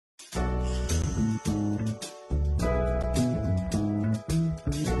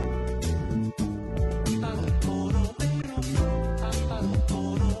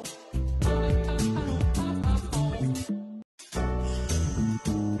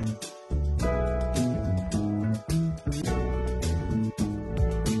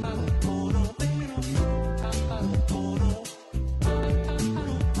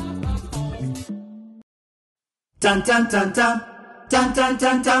Tan tan tan tan, tan tan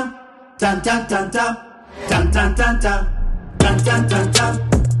tan tan, tan tan tan tan, tan tan tan tan, tan tan tan tan,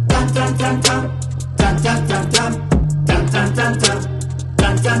 tan tan tan tan, tan tan tan tan, tan tan tan tan,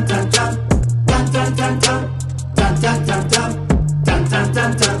 tan tan tan tan, tan tan tan tan, tan tan tan tan, tan tan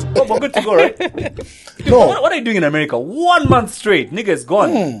tan tan. Oh, we're good to go, right? Dude, No. what are you doing in America? 1 month straight, nigga is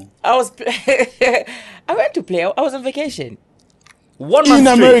gone. I went to play. I was on vacation. 1 month In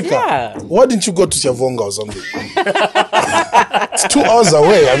straight. America? Yeah. Why didn't you go to Shavonga or something? It's 2 hours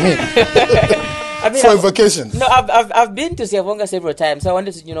away, I mean, for a vacation. No, I've been to Siavonga several times. So I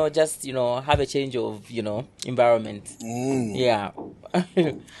wanted to, just, have a change of, environment. Yeah.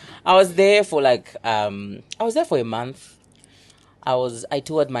 I was there for a month. I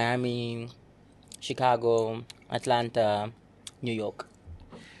toured Miami, Chicago, Atlanta, New York.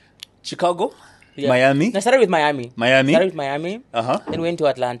 Chicago? Yeah. Miami? I started with Miami. Miami? Started with Miami. Uh-huh. Then went to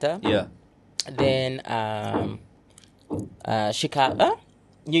Atlanta. Yeah. Then Chicago,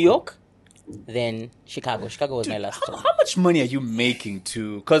 New York. Then Chicago. Chicago was my last stop. How much money are you making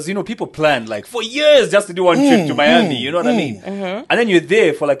to... Because, people plan, for years just to do one trip to Miami, you know what I mean? Mm-hmm. And then you're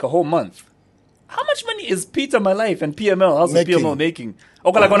there for, a whole month. How much money is Peter, My Life, and PML? How's the PML making?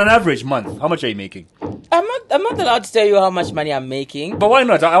 Okay, on an average month, how much are you making? I'm not allowed to tell you how much money I'm making. But why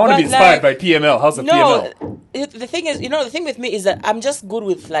not? I want to be inspired by PML. How's the PML? The thing is, the thing with me is that I'm just good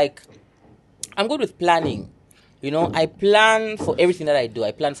with I'm good with planning. I plan for everything that I do.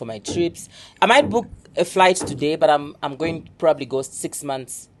 I plan for my trips. I might book a flight today, but I'm going to probably go 6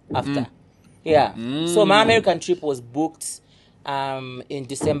 months after. Yeah. So my American trip was booked in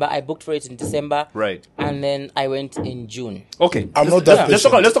December. I booked for it in December. Right. And then I went in June. Okay. I'm not that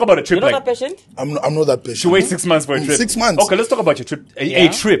patient. Let's talk about a trip. You're not that patient? I'm not that patient. To wait 6 months for a trip. 6 months. Okay, let's talk about your trip. A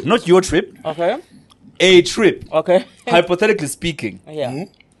trip, not your trip. Okay. A trip. Okay. Hypothetically speaking. Yeah.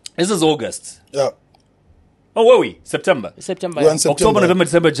 This is August. Yeah. Oh, were we? September. September. We're in September. October, November,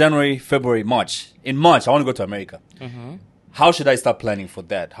 December, January, February, March. In March, I want to go to America. How should I start planning for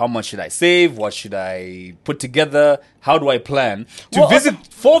that? How much should I save? What should I put together? How do I plan to visit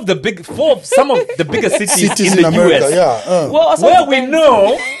some of the bigger cities in the America? US? Yeah. Where we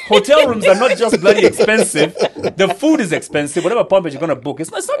know hotel rooms are not just bloody expensive. The food is expensive. Whatever package you're going to book,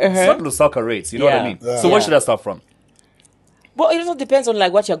 it's not Lusaka rates. You know what I mean? Yeah. So where should I start from? Well, it also depends on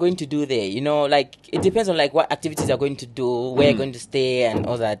what you're going to do there. It depends on what activities you're going to do, where you're going to stay, and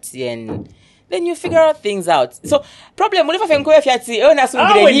all that. And then you figure out things out. So, problem.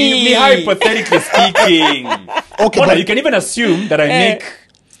 Hypothetically speaking, Okay, but but you can even assume that I make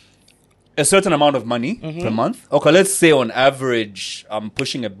a certain amount of money per month. Okay, let's say on average, I'm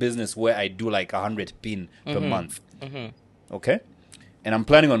pushing a business where I do 100 pin per month. Okay. And I'm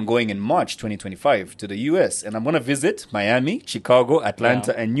planning on going in March 2025 to the US. And I'm going to visit Miami, Chicago,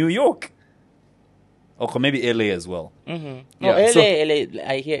 Atlanta, and New York. Or maybe LA as well. LA,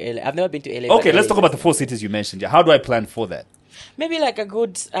 I hear LA. I've never been to LA. Okay, let's talk about the 4 cities you mentioned. How do I plan for that? Maybe a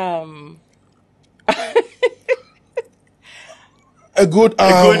good... a good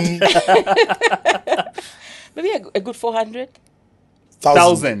maybe a good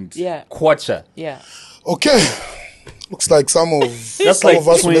 1,000. Yeah. Kwacha. Yeah. Okay. Looks like some of That's of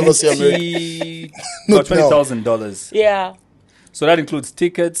us will never see America. About $20,000. Yeah. So that includes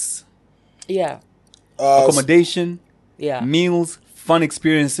tickets, Yeah. accommodation, Yeah. meals, fun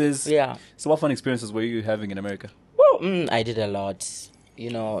experiences. Yeah. So what fun experiences were you having in America? Well, I did a lot.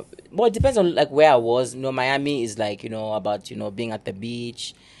 Well, it depends on where I was. Miami is about being at the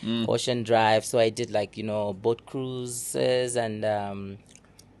beach, Ocean Drive. So I did boat cruises and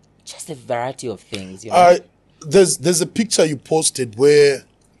just a variety of things. There's a picture you posted where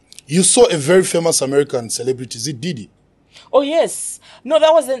you saw a very famous American celebrity. Is it Diddy? Oh yes. No,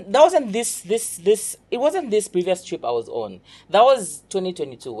 that wasn't this it wasn't this previous trip I was on. That was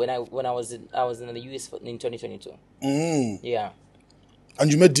 2022 when I was in the US in 2022. Yeah.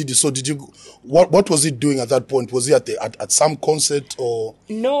 And you met Diddy. So did you? What was he doing at that point? Was he at some concert or?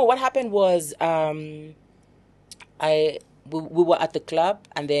 No, what happened was we were at the club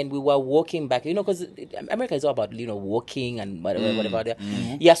and then we were walking back. Because America is all about walking and whatever.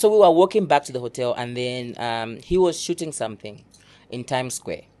 Yeah, so we were walking back to the hotel and then he was shooting something in Times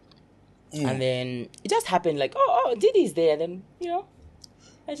Square, and then it just happened oh Diddy's there. And then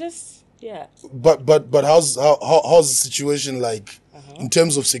I just But how's the situation like? In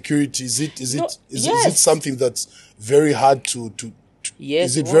terms of security, is it something that's very hard to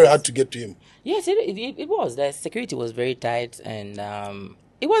Yes, is it very hard to get to him? Yes, it was. The security was very tight, and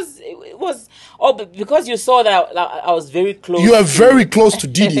it was. Oh, because you saw that I was very close. You are very close to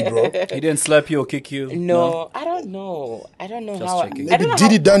Diddy, bro. He didn't slap you or kick you? No, I don't know. I don't know Just how. checking. I don't Maybe know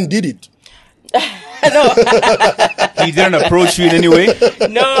Diddy done did it. No, He didn't approach you in any way?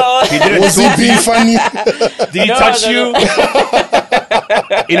 no, He didn't Was he talk to being you? funny? Did he No, touch no, you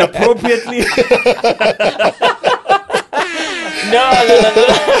inappropriately? no.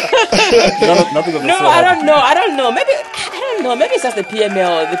 Nothing of the No, sort I happened. don't know. Maybe I don't know. Maybe it's just the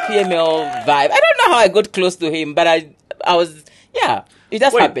PML vibe. I don't know how I got close to him, but I was, yeah. It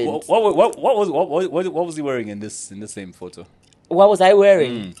just Wait, happened. what was he wearing in this same photo? What was I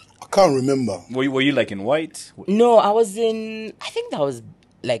wearing? I can't remember. Were you like in white? No, I was in. I think that was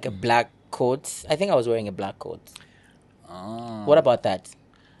like a black coat. I think I was wearing a black coat. What about that?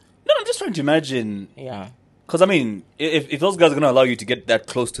 No, I'm just trying to imagine. Yeah. Because, I mean, if those guys are going to allow you to get that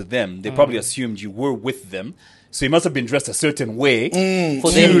close to them, they probably assumed you were with them. So you must have been dressed a certain way For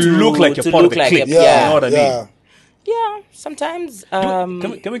to them look like you're to part of look the like clique. a- You yeah. know what I mean? Yeah. Sometimes.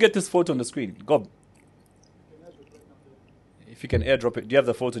 Can we get this photo on the screen? Go. If you can airdrop it. Do you have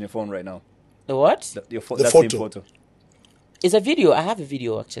the photo on your phone right now? The what? The that photo. same photo. It's a video. I have a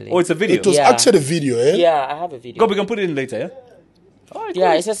video actually. Oh, it's a video. It was Yeah. actually a video, eh? Yeah, I have a video. Go, we can put it in later, yeah?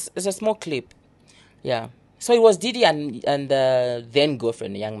 Yeah, it's a small clip. Yeah. So it was Didi and then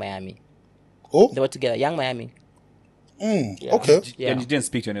girlfriend, Young Miami. Oh, They were together, Young Miami. Yeah. okay. Yeah. And you didn't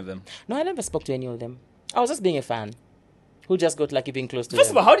speak to any of them. No, I never spoke to any of them. I was just being a fan who just got lucky being close to First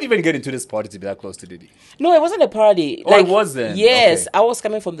of them. all, how did you even get into this party to be that close to Diddy? No, it wasn't a party. Oh, it wasn't? Yes, Okay. I was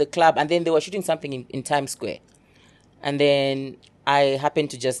coming from the club and then they were shooting something in Times Square. And then I happened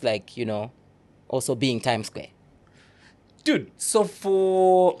to just also be in Times Square. Dude, so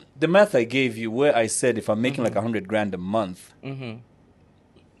for the math I gave you, where I said if I'm making like 100 grand a month,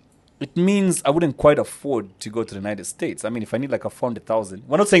 it means I wouldn't quite afford to go to the United States. I mean, if I need like a 400,000,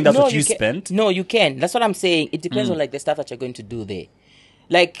 we're not saying that's what you spent. No, you can. That's what I'm saying. It depends on like the stuff that you're going to do there.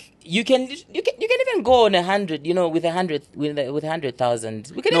 Like you can even go on 100. With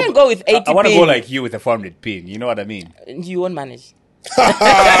 100,000. We can even go with 80. I want to go like you with a 400 pin. You know what I mean? You won't manage.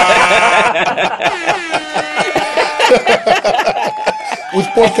 With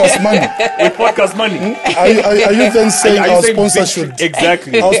podcast money. With podcast money. Are you then saying Are you our saying sponsor big- should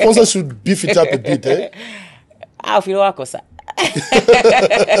Exactly. our sponsor should beef it up a bit, eh? Feel wako sa.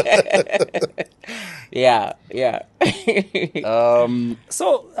 Yeah.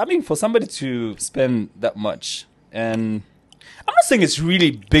 So, I mean, for somebody to spend that much, and I'm not saying it's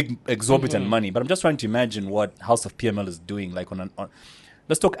really big, exorbitant money, but I'm just trying to imagine what House of PML is doing, like on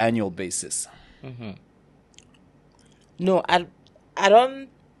let's talk annual basis. No, I don't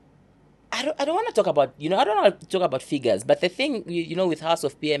want to talk about, I don't want to talk about figures, but the thing, with House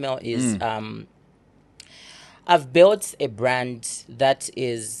of PML is, I've built a brand that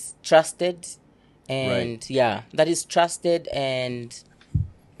is trusted and that is trusted and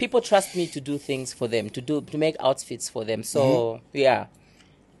people trust me to do things for them, to make outfits for them. So,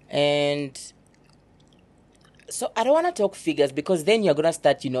 and so I don't want to talk figures because then you're going to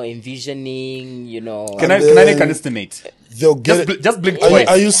start, envisioning, Can I make an estimate? They'll get it. Just blink Are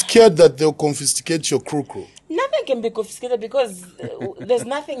twice. you scared that they'll confiscate your crew? Nothing can be confiscated because there's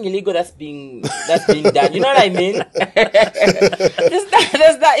nothing illegal that's being done. You know what I mean?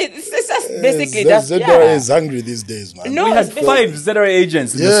 It's just basically Yes, just ZRA is hungry these days, man. No, We had it's basi- 5 ZRA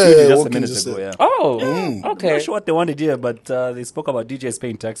agents in the Yeah, studio just a working minute just ago. a- Yeah. Oh, I'm okay. not sure what they wanted here, but they spoke about DJs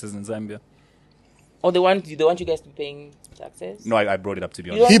paying taxes in Zambia. Oh, they want you guys to be paying taxes? No, I brought it up to be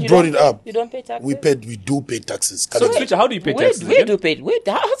You honest. don't- He you brought don't it pay- up. You don't pay taxes? We do pay taxes. So, Correct. Switcher, how do you pay taxes We again? do pay.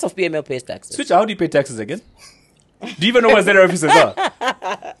 The House of PML pays taxes. Switcher, how do you pay taxes again? Do you even know where ZRA offices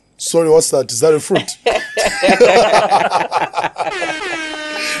are? Sorry, what's that? Is that a fruit?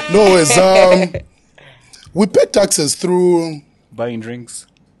 No, it's we pay taxes through Buying drinks.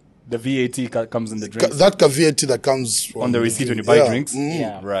 The VAT comes in the drinks. that VAT that comes from On the receipt when you buy drinks?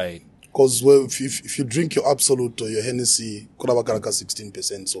 Yeah. Right. Because if you drink your Absolute or your Hennessy, Kurabakaraka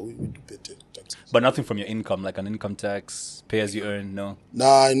 16%, so we do pay taxes. But nothing from your income, like an income tax, pay as you earn, no.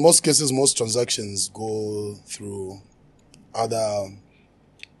 Nah, in most cases, most transactions go through other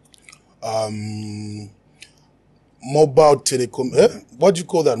mobile telecom. What do you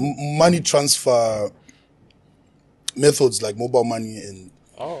call that? Money transfer methods like mobile money and.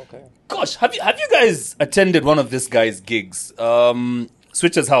 Oh, okay. Gosh, have you guys attended one of this guy's gigs?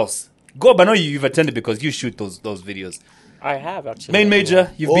 Switcher's house. Gob, I know you've attended because you shoot those videos. I have actually. Main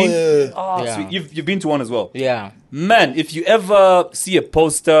Major, you've Oh, been? yeah. Oh, Yeah. sweet. You've been to one as well? Yeah. Man, if you ever see a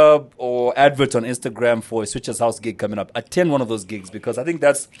poster or advert on Instagram for a Switcher's House gig coming up, attend one of those gigs because I think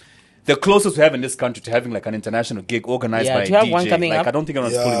that's the closest we have in this country to having like an international gig organized Yeah, by do you a have DJ. one coming like up? I don't think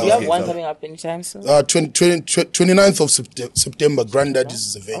anyone's Yeah. pulling Do those Do you have gigs one up. coming up anytime soon? 29th of September, Granddaddy's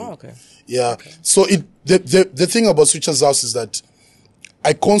is the venue. Oh, okay. Yeah. So the thing about Switcher's House is that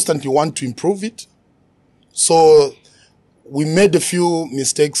I constantly want to improve it. So we made a few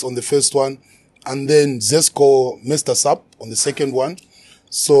mistakes on the first one, and then Zesco messed us up on the second one.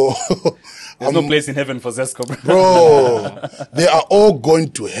 So There's no place in heaven for Zesco, bro. They are all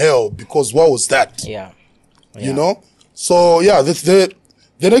going to hell because what was that? Yeah. You know? So yeah, the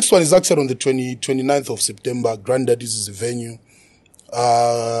next one is actually on the 29th of September. Granddaddy's is the venue.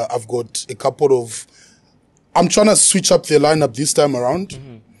 I've got a couple of, I'm trying to switch up the lineup this time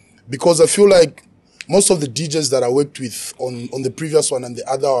around because I feel like most of the DJs that I worked with on the previous one and the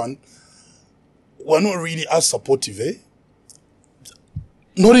other one were not really as supportive, eh?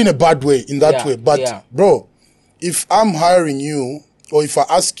 Not in a bad way, in that way. But, bro, if I'm hiring you or if I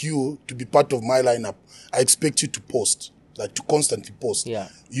ask you to be part of my lineup, I expect you to post, like to constantly post. Yeah.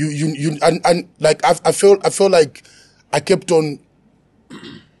 And like, I felt like I kept on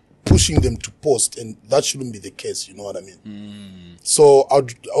pushing them to post, and that shouldn't be the case. You know what I mean? So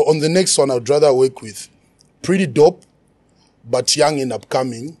on the next one, I'd rather work with pretty dope, but young and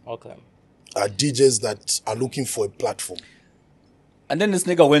upcoming DJs that are looking for a platform. And then this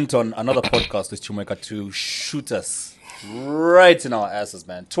nigga went on another podcast with Chumeka to shoot us right in our asses,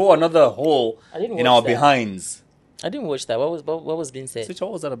 man. Tore another hole in our behinds. I didn't watch that. What was being said? Switcher,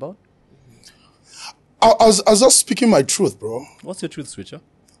 what was that about? I was just speaking my truth, bro. What's your truth, Switcher?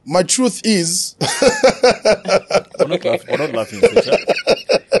 My truth is... We're not laughing, Switcher.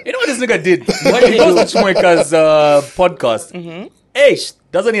 You know what this nigga did? When he goes to Chumeka's podcast,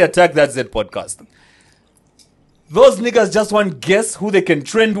 doesn't he attack that Z podcast? Those niggas just want to guess who they can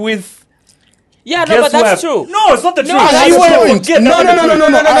trend with. Yeah, no, but that's true. No, it's not the truth. I had a point. No,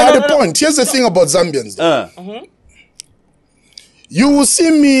 I had a point. Here's the thing about Zambians. You will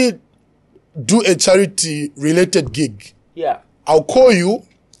see me do a charity-related gig. Yeah. I'll call you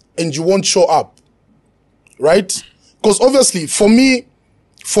and you won't show up. Right? Because obviously, for me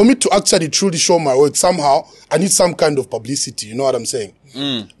to actually truly show my work somehow, I need some kind of publicity. You know what I'm saying?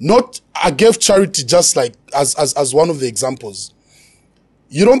 Not, I gave charity just like as one of the examples.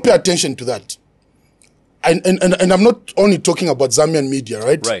 You don't pay attention to that. And I'm not only talking about Zambian media,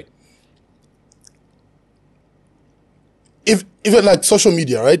 right? Right. Even like social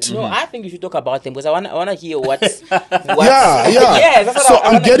media, right? No, I think you should talk about them because I want to hear what's yeah. Yeah, that's what so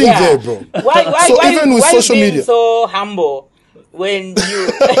I'm getting there, bro. Why even with social you being media, so humble when you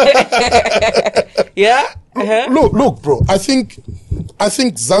yeah. Look, bro. I think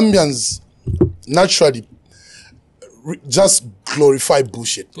Zambians naturally just glorify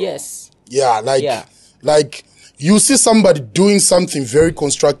bullshit. Bro. Yes. Yeah, like you see somebody doing something very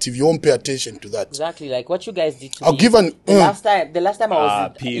constructive, you won't pay attention to that. Exactly, like what you guys did to I'll me. give an the last time I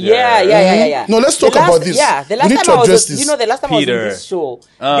was Peter. Yeah. No, let's talk about this. Yeah, the we last need time to I was address this. you know, the last time Peter. I was in this show,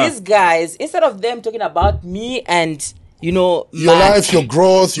 these guys, instead of them talking about me and you know your life, your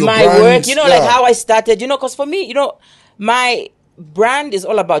growth, your my brand, work, you know, like how I started, you know, because for me, you know, my brand is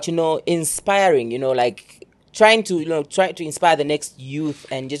all about, you know, inspiring, you know, like trying to inspire the next youth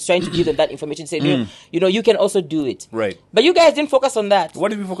and just trying to give them that information, say, you know, you can also do it. Right. But you guys didn't focus on that. What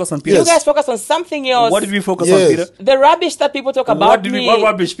did we focus on, Peter? You guys focus on something else. What did we focus on, Peter? The rubbish that people talk about What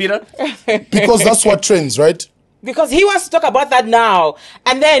rubbish, Peter? Because that's what trends, right? Because he wants to talk about that now,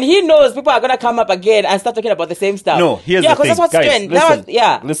 and then he knows people are gonna come up again and start talking about the same stuff. No, here's the thing, because that's what's guys. trend.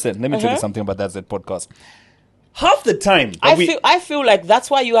 Listen, let me tell you something about that Z podcast. Half the time, I feel like that's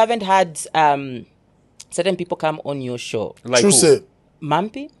why you haven't had certain people come on your show. like True who? say.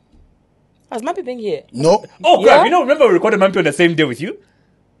 Mampy? Has Mampy been here? No. Oh, Yeah? God, you know, remember we recorded Mampy on the same day with you?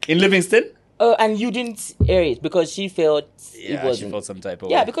 In Livingston? And you didn't air it because she felt it Yeah, wasn't. she felt some type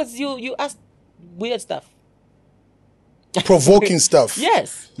of Yeah, way. because you asked weird stuff. Provoking stuff.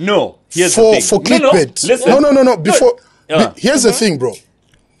 Yes. No, here's For the thing. clickbait. Listen. No. Before Yeah. here's the thing, bro.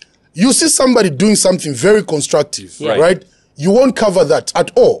 You see somebody doing something very constructive, Yeah. right? You won't cover that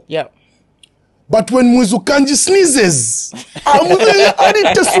at all. Yeah. But when Mwizukanji sneezes, like, what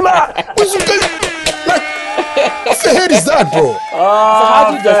the hell is that, bro? So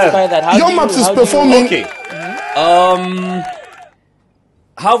how do you justify that? How Your do Maps you, is how do you- performing. Okay.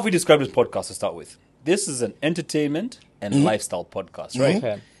 How have we described this podcast to start with? This is an entertainment and lifestyle podcast, right?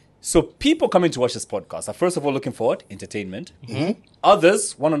 Okay. So people coming to watch this podcast are first of all looking for what? Entertainment.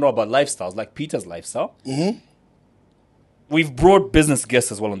 Others want to know about lifestyles, like Peter's lifestyle. We've brought business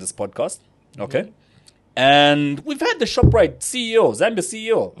guests as well on this podcast. Okay. And we've had the ShopRite CEO, Zambia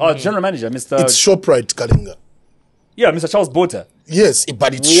CEO, our general manager, Mr. It's ShopRite, Kalinga. Mr. Charles Bota. Yes,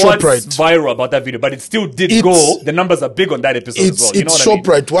 but it's What's ShopRite. viral about that video? But it still did It's- go. The numbers are big on that episode as well. You know It's what I mean?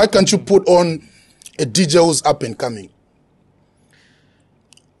 ShopRite. Why can't you put on a DJ who's up and coming?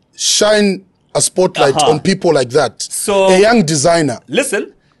 Shine a spotlight on people like that. So- a young designer.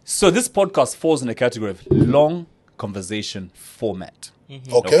 Listen, so this podcast falls in the category of long conversation format.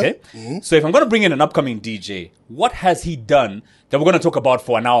 Okay. So if I'm going to bring in an upcoming DJ, what has he done that we're going to talk about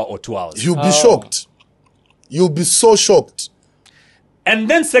for an hour or 2 hours? You'll be shocked. You'll be so shocked. And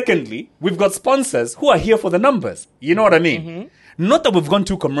then secondly, we've got sponsors who are here for the numbers. You know what I mean? Not that we've gone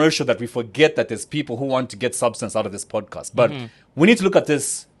too commercial that we forget that there's people who want to get substance out of this podcast. But we need to look at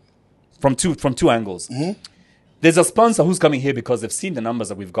this from two angles. There's a sponsor who's coming here because they've seen the numbers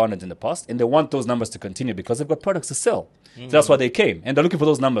that we've garnered in the past, and they want those numbers to continue because they've got products to sell. So that's why they came. And they're looking for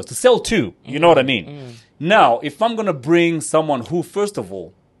those numbers to sell too. You know what I mean? Now, if I'm going to bring someone who, first of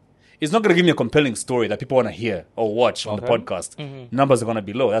all, is not going to give me a compelling story that people want to hear or watch on the podcast, numbers are going to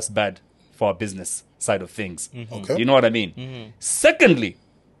be low. That's bad for our business side of things. Okay. You know what I mean? Secondly,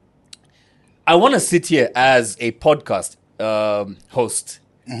 I want to sit here as a podcast host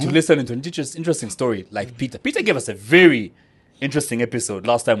to listen to an interesting story like Peter. Peter gave us a very interesting episode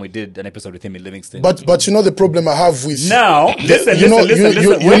last time we did an episode with him in Livingston. But you know the problem I have with Now, listen.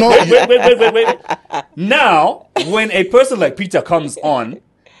 Wait. Now, when a person like Peter comes on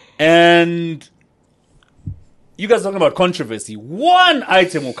and you guys are talking about controversy, one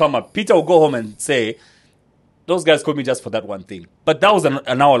item will come up. Peter will go home and say, those guys called me just for that one thing. But that was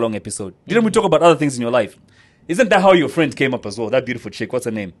an hour-long episode. Didn't we talk about other things in your life? Isn't that how your friend came up as well? That beautiful chick. What's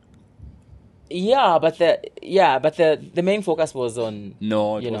her name? Yeah, but the main focus was on.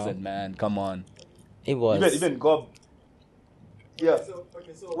 No, it wasn't, man. Come on. It was. Even go. Yeah.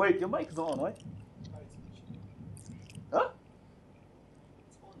 Wait, your mic is on, right? Huh?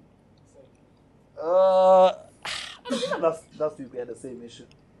 I think that's we had the same issue.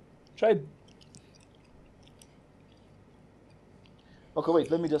 Try. Okay,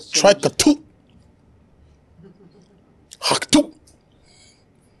 wait. Let me just try two. Hack two.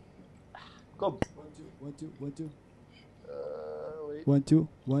 Go. 1 2 1 2 Wait. 1 2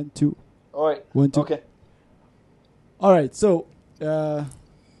 1 2. All right. 1 2. Okay. All right. So,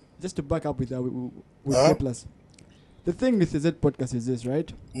 just to back up with Plus, the thing with the Z podcast is this,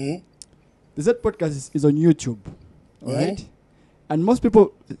 right? The Z podcast is on YouTube, all right? And most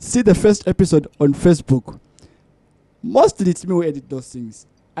people see the first episode on Facebook. Mostly it's me who edit those things.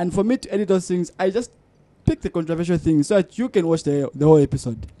 And for me to edit those things, I just pick the controversial things so that you can watch the whole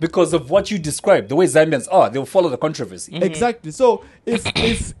episode. Because of what you described, the way Zambians are, they'll follow the controversy. Exactly. So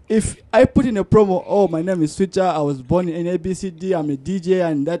if I put in a promo, oh, my name is Switcher, I was born in ABCD, I'm a DJ,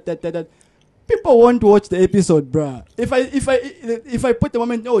 and that, people won't watch the episode, bruh. If I put the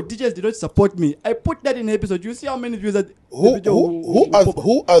moment, oh, DJs did not support me, I put that in the episode. You see how many views that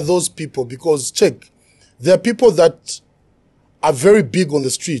who are those people? Because check, there are people that are very big on the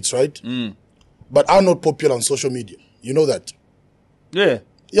streets, right? But are not popular on social media. You know that? Yeah.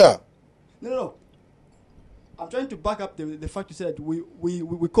 Yeah. No. I'm trying to back up the fact you said we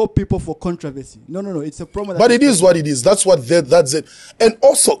call people for controversy. No. It's a promo. But it is what it is. That's that's it. And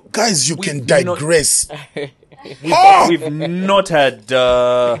also, guys, you can digress. We've not had.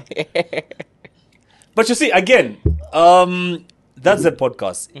 But you see, again, that's the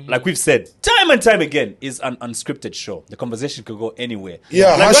podcast. Like we've said, time and time again, is an unscripted show. The conversation could go anywhere.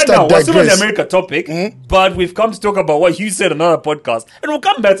 Yeah, like right now, we're still on the digress. America topic, but we've come to talk about what you said on another podcast, and we'll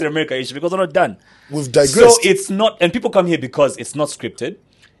come back to the America issue because we're not done. We've digressed. So it's not, and people come here because it's not scripted,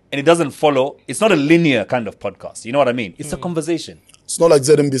 and it doesn't follow. It's not a linear kind of podcast. You know what I mean? It's a conversation. It's not like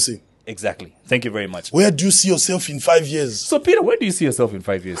ZMBC. Exactly. Thank you very much. Where do you see yourself in 5 years? So, Peter, where do you see yourself in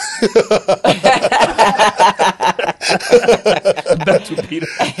 5 years? Back to Peter.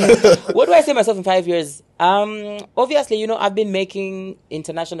 What do I see myself in 5 years? Obviously, I've been making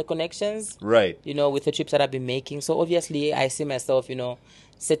international connections. Right. With the trips that I've been making. So obviously, I see myself,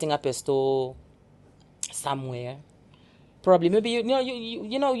 setting up a store somewhere. Probably, maybe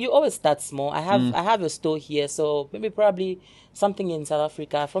you always start small. I have a store here, so maybe probably something in South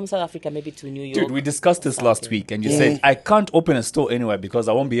Africa. From South Africa, maybe to New York. Dude, we discussed this last week, and you said I can't open a store anywhere because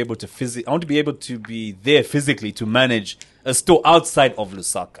I won't be able to I want to be able to be there physically to manage a store outside of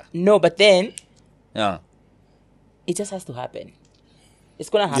Lusaka. No, but then, it just has to happen. It's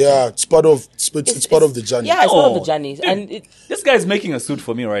gonna happen. Yeah, it's part of it's part of the journey. Yeah, it's part of the journey. Dude, and this guy's making a suit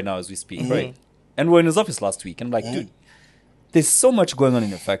for me right now as we speak, right? And we're in his office last week, and I'm like, dude, there's so much going on in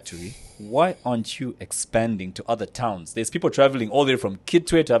your factory. Why aren't you expanding to other towns? There's people traveling all the way from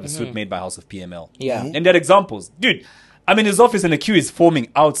Kitwe to have a suit made by House of PML. Yeah. And there are examples. Dude, I'm in his office and a queue is forming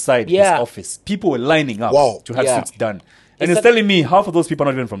outside his office. People were lining up to have suits done. And he's telling me half of those people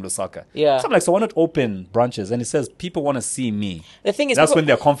are not even from Lusaka. Yeah. So I'm like, so why not open branches? And he says, people want to see me. The thing is, that's people, when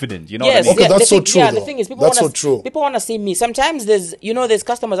they're confident. You know yes, what I mean? Okay, that's so true, Yeah, though. the thing is, That's so true. people want to see me. Sometimes there's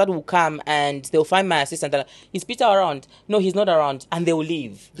customers that will come and they'll find my assistant. And, is Peter around? No, he's not around, and they will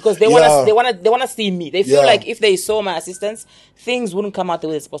leave because they want to see me. They feel like if they saw my assistants, things wouldn't come out the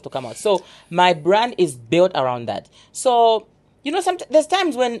way they're supposed to come out. So my brand is built around that. So. You know, there's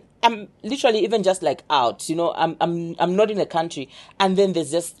times when I'm literally even just like out. You know, I'm not in the country, and then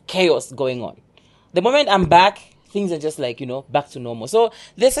there's just chaos going on. The moment I'm back, things are just like, you know, back to normal. So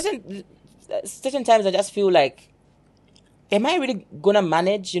there's certain times I just feel like, am I really gonna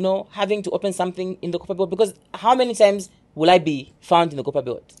manage? You know, having to open something in the Copper Belt, because how many times will I be found in the Copper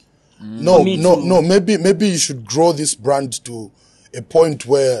Belt? No. Maybe you should grow this brand to a point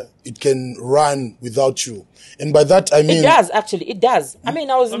where it can run without you. And by that, I mean... It does, actually. It does. I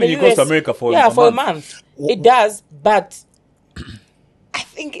mean, I was in the he US. goes to America for a month. It does, but I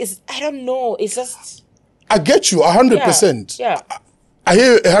think I don't know. It's just... I get you 100%. Yeah. I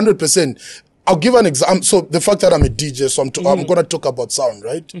hear you 100%. I'll give an example. So the fact that I'm a DJ, so I'm going to talk about sound,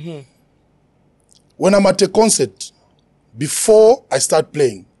 right? Mm-hmm. When I'm at a concert, before I start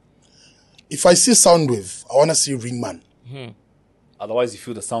playing, if I see sound wave, I want to see Ringman. Mm-hmm. Otherwise, you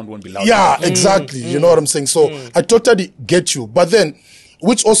feel the sound won't be loud. Yeah, exactly. You know what I'm saying? So I totally get you. But then,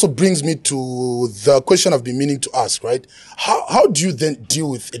 which also brings me to the question I've been meaning to ask, right? How do you then deal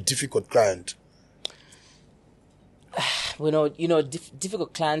with a difficult client?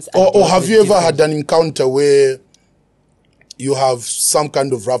 Difficult clients. Or have you ever had an encounter where you have some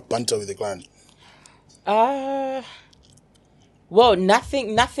kind of rough banter with a client? Well,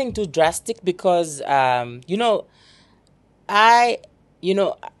 nothing too drastic, because I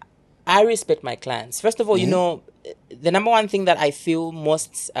respect my clients. First of all, the number one thing that I feel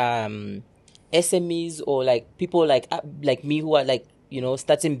most SMEs or like people like me who are like,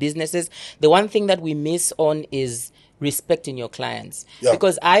 starting businesses, the one thing that we miss on is respecting your clients. Yeah.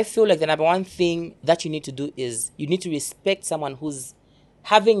 Because I feel like the number one thing that you need to do is you need to respect someone who's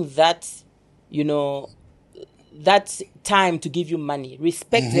having that, that time to give you money.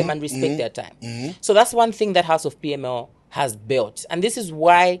 Respect them and respect their time. Mm-hmm. So that's one thing that House of PML has built. And this is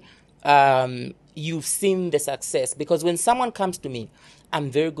why you've seen the success. Because when someone comes to me, I'm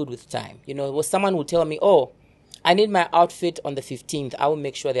very good with time. Someone will tell me, oh, I need my outfit on the 15th. I will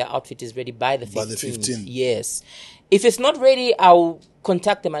make sure their outfit is ready by the 15th. By the 15th. Yes. If it's not ready, I'll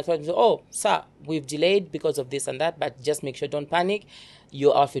contact them and say, oh, sir, we've delayed because of this and that, but just make sure, don't panic.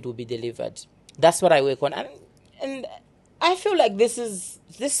 Your outfit will be delivered. That's what I work on. And I feel like this is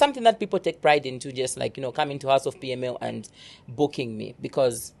something that people take pride into, just like, coming to House of PML and booking me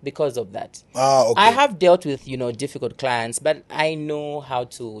because of that. Okay. I have dealt with, difficult clients, but I know how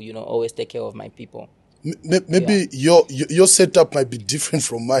to, always take care of my people. Maybe your setup might be different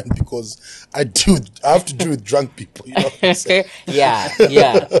from mine, because I have to deal with drunk people. You know what I'm saying? Yeah.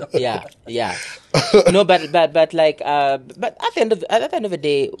 No, but at the end of the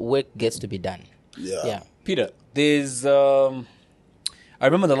day, work gets to be done. Yeah. Peter, there's I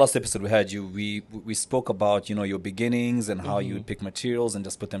remember the last episode we had you. We spoke about your beginnings and how you would pick materials and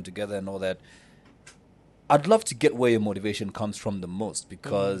just put them together and all that. I'd love to get where your motivation comes from the most,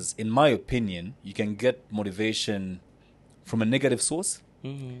 because in my opinion, you can get motivation from a negative source.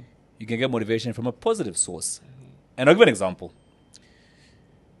 Mm-hmm. You can get motivation from a positive source. Mm-hmm. And I'll give an example.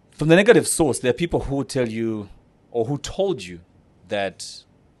 From the negative source, there are people who tell you or who told you that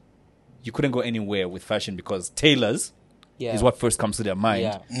you couldn't go anywhere with fashion because tailors is what first comes to their mind.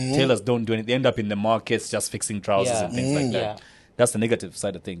 Yeah. Mm-hmm. Tailors don't do anything. They end up in the markets just fixing trousers and things like that. Yeah. That's the negative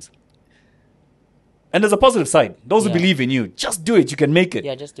side of things. And there's a positive side. Those who believe in you, just do it. You can make it.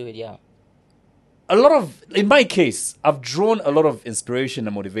 Yeah, just do it, yeah. In my case, I've drawn a lot of inspiration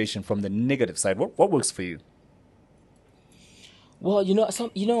and motivation from the negative side. What works for you? Well,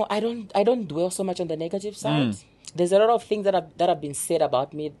 I don't dwell so much on the negative side. There's a lot of things that have been said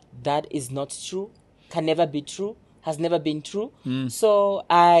about me that is not true, can never be true, has never been true. So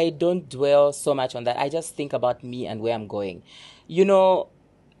I don't dwell so much on that. I just think about me and where I'm going.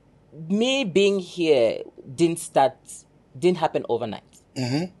 Me being here didn't happen overnight.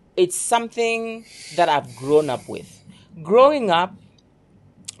 Mm-hmm. It's something that I've grown up with. Growing up,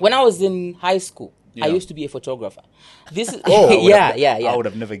 when I was in high school, I used to be a photographer. This is I would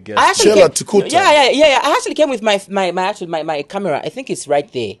have never guessed. I actually came with my camera. I think it's right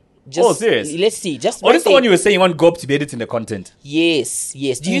there. Serious? Let's see. Just this is the one you were saying you want Gob to be editing the content. Yes.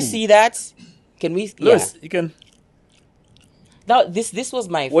 Do you see that? Can we? Lewis, you can. Now, this was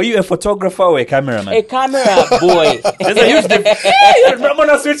my... Were you a photographer or a cameraman? A camera boy. There's a huge difference. I'm going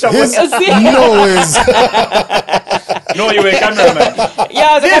to switch up. No ways. No, you were a cameraman. Yeah,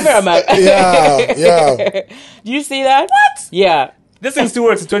 I was a cameraman. Yeah. Do you see that? What? Yeah. This thing still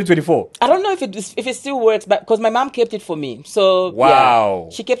works in 2024. I don't know if it still works, but because my mom kept it for me, so Wow.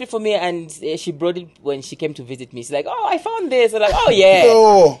 yeah, she kept it for me, and she brought it when she came to visit me. She's like, "Oh, I found this." I'm like, "Oh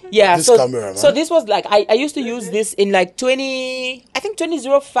yeah, yeah." This So, camera, man. so this was like I used to use this in like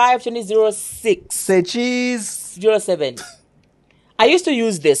 2005, 2006, Say cheese. 07. I used to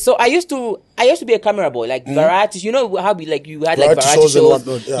use this. So I used to be a camera boy, like varieties. You know how you had like Variety variety shows and shows.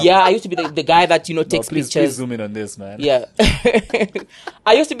 whatnot, Yeah, I used to be the guy that takes Please pictures. zoom in on this, man. Yeah,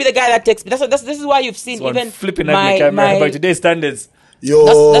 I used to be the guy that takes. This is why you've seen This one even flipping at my camera by today's standards. Yo.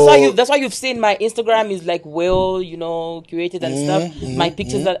 That's why you've seen my Instagram is like well curated and stuff. My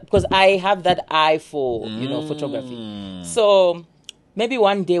pictures because I have that eye for photography. So maybe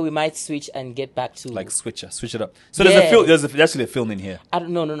one day we might switch and get back to Like switch it up. So there's a film. There's actually a film in here. I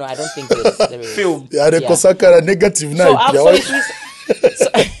don't know. I don't think there is. Film. Yeah, the Kosakara negative So, night. so it is,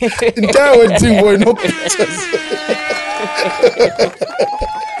 Entire thing boy, no pictures.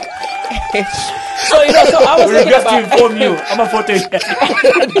 so I was We thinking just to about. inform you. I'm a photo.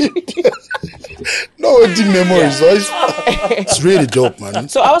 No wedding memories. So it's really dope, man.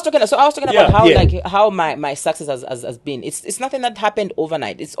 So I was talking about Yeah, how yeah. how my success has been. It's nothing that happened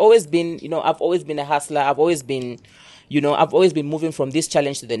overnight. It's always been I've always been a hustler. I've always been moving from this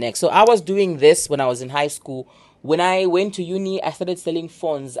challenge to the next. So I was doing this when I was in high school. When I went to uni, I started selling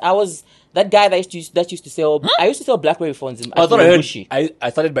phones. I was that guy that used to sell. I used to sell BlackBerry phones. I thought I heard. Bushi. I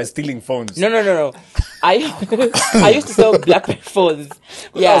started by stealing phones. No. I used to sell BlackBerry phones. That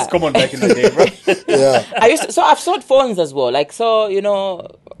Yeah. was common back in the day, bro. Yeah. So I've sold phones as well. Like so,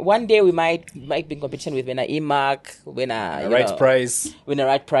 one day we might be in competition with when I eMark, when I Right price. when the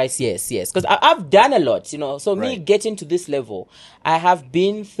right price, yes. Because I've done a lot, So me Right. getting to this level, I have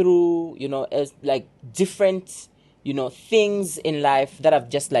been through, as like different, things in life that have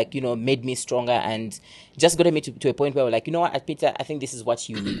just like, made me stronger and just gotten me to a point where we're like, you know what, Peter, I think this is what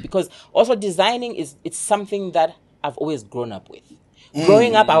you need. Because also designing it's something that I've always grown up with.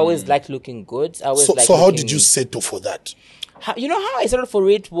 Growing up, I always liked looking good. I always liked So how looking- did you settle for that? how I settled for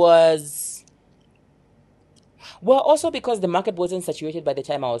it was well, also because the market wasn't saturated by the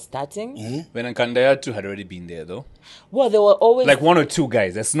time I was starting. When Nkandayatu had already been there, though. Well, there were always Like one or two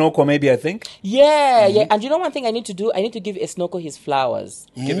guys. A Snowco, maybe, I think. yeah. And one thing I need to do, I need to give Esnoko his flowers.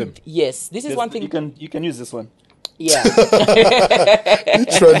 Give him. Yes, this is one thing. You can use this one. Yeah.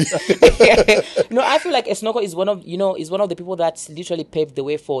 Literally. No, I feel like Esnoko is one of the people that literally paved the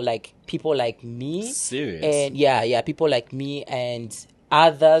way for like people like me. Serious? And yeah, people like me and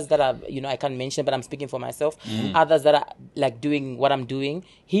others that are I can't mention, but I'm speaking for myself. Others that are like doing what I'm doing.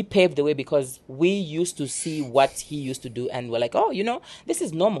 He paved the way because we used to see what he used to do, and we're like, oh, this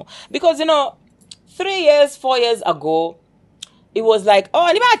is normal. Because 3 years, 4 years ago, it was like,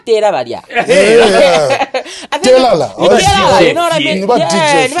 oh, Yeah. Telala, Telala. you know what I mean? About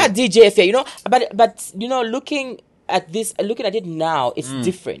Yeah, DJ about DJ fair, but looking at it now, it's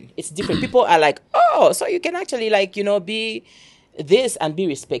different. It's different. People are like, oh, so you can actually like, be this and be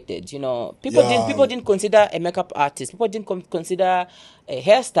respected. People didn't consider a makeup artist. People didn't consider a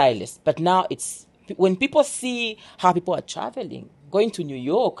hairstylist. But now it's when people see how people are traveling, going to New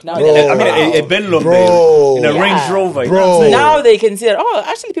York now. They're like, I mean, wow. a Ben Bro. Lombe in a Yeah. Range Rover. Bro. Now they can see that,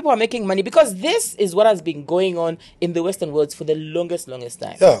 actually people are making money because this is what has been going on in the Western world for the longest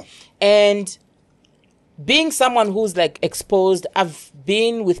time. Yeah. And being someone who's like exposed, I've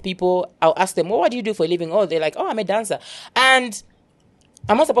been with people, I'll ask them, what do you do for a living? Oh, they're like, I'm a dancer. And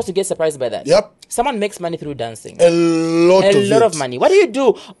I'm not supposed to get surprised by that. Yep. Someone makes money through dancing. A lot of money. What do you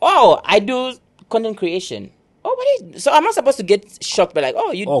do? Oh, I do content creation. Oh, what do you... So I'm not supposed to get shocked by like,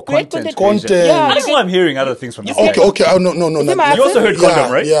 you create content. Content. Yeah. I don't know. I'm hearing other things from this guy. Okay. Oh, no. it my You also heard Yeah,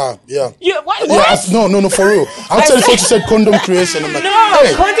 condom, right? Yeah. What? Yeah, no, for real. Actually, I thought you said condom creation. I'm like, No,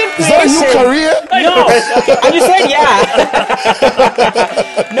 hey, content is that a new creation. career? No. And you said yeah.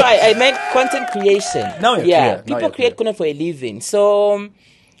 No, I meant content creation. Now you're yeah. clear. Now People you're create clear. content for a living. So,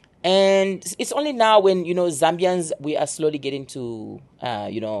 and it's only now when, Zambians, we are slowly getting to,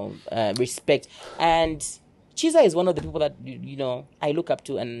 respect. And Chiza is one of the people that, I look up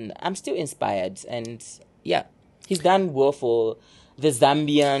to and I'm still inspired. And yeah, he's done well for the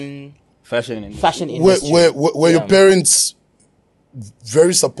Zambian Fashion industry. Were your Yeah. parents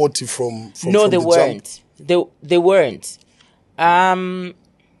very supportive from No, from they the weren't. They weren't.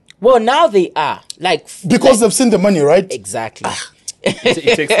 Well, now they are. Like because they've seen the money, right? exactly.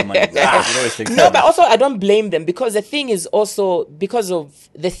 It takes the money. It always takes the No, money. but also I don't blame them, because the thing is also because of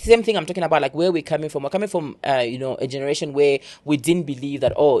the same thing I'm talking about, like where we're coming from. We're coming from, a generation where we didn't believe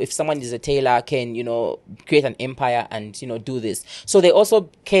that, if someone is a tailor can, create an empire and, do this. So they also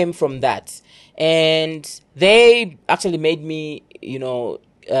came from that. And they actually made me,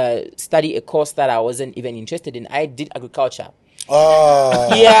 study a course that I wasn't even interested in. I did agriculture.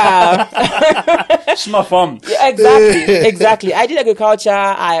 Yeah. Shma farm. Yeah, exactly. I did agriculture.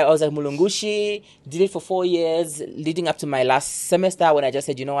 I was at Mulungushi, did it for 4 years, leading up to my last semester when I just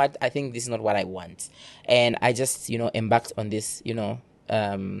said, you know what, I think this is not what I want. And I just, embarked on this,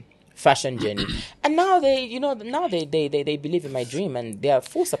 fashion journey. And now they believe in my dream and they are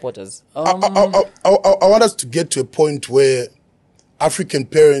full supporters. I want us to get to a point where African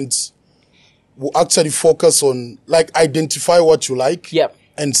parents will actually focus on, like, identify what you like. Yep.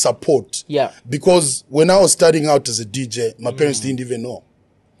 And support. Yeah. Because when I was starting out as a DJ, my parents didn't even know.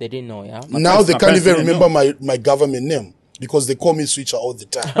 They didn't know, yeah? Now they my can't parents even didn't remember my government name because they call me Switcher all the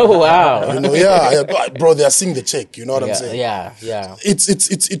time. Oh, wow. Bro, they are seeing the check. You know what I'm saying? Yeah.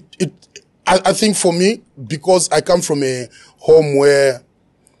 I think for me, because I come from a home where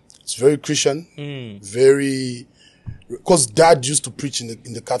it's very Christian, because dad used to preach in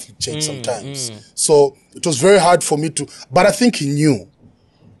the Catholic church sometimes. So it was very hard for me but I think he knew,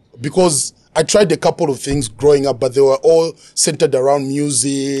 because I tried a couple of things growing up, but they were all centered around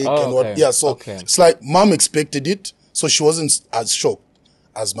music and what. Yeah, so it's like mom expected it, so she wasn't as shocked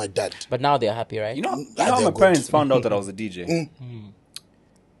as my dad. But now they're happy, right? You know how my parents found out that I was a DJ?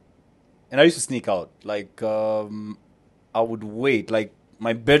 And I used to sneak out. Like, I would wait. Like,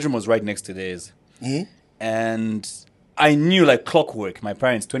 my bedroom was right next to theirs. And I knew, like clockwork, my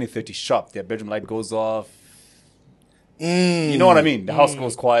parents, 20:30 sharp, their bedroom light goes off. You know what I mean? The house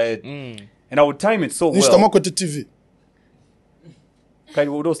goes quiet. And I would time it so well. TV. Okay,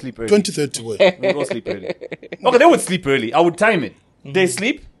 we would all sleep early. 20:30 way. We would all sleep early. Okay, they would sleep early. I would time it. They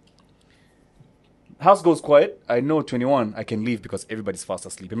sleep. House goes quiet. I know 21, I can leave because everybody's fast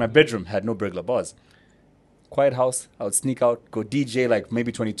asleep. And my bedroom had no burglar bars. Quiet house. I would sneak out, go DJ like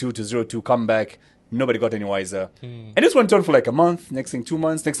maybe 22 to 02, come back. Nobody got any wiser. And this went on for like a month. Next thing, 2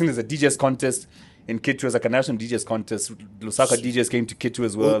 months. Next thing, there's a DJs contest in K2. It's like a national DJs contest. Lusaka DJs came to K2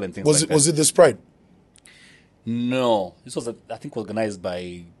 as well and things like that. Was it the Sprite? No. This was, I think, organized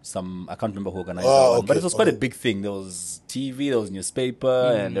by some, I can't remember who organized that one. But it was quite a big thing. There was TV, there was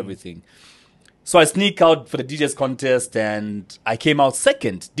newspaper and everything. So I sneak out for the DJs contest and I came out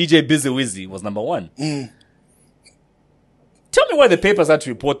second. DJ Busy Wizzy was number 1. Tell me why the papers had to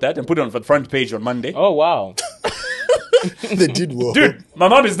report that and put it on the front page on Monday. Oh, wow. They did well. Dude, my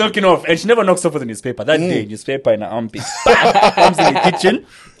mom is knocking off and she never knocks off with a newspaper. That day, newspaper in her armpit. Comes in the kitchen.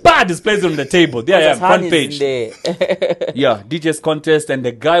 Displays it on the table. There I am, front page. Yeah, DJs contest and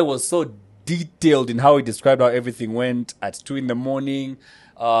the guy was so detailed in how he described how everything went. At 2 in the morning,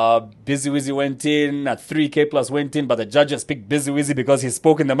 Busy Wizzy went in. At 3, K Plus went in, but the judges picked Busy Wizzy because he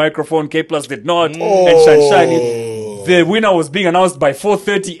spoke in the microphone. K Plus did not. And Shanshani. The winner was being announced by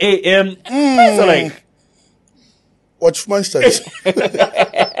 4:30 a.m. So like, watch Mwansa.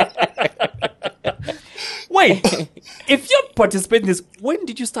 wait, if you're participating in this, when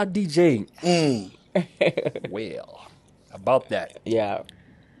did you start DJing? Well, about that. Yeah.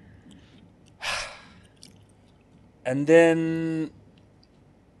 And then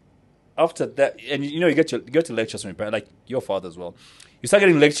after that, and you get your lectures from your parents, like your father as well. You start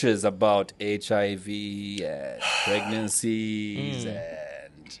getting lectures about HIV and pregnancies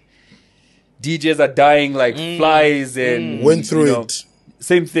and DJs are dying like flies and went through it.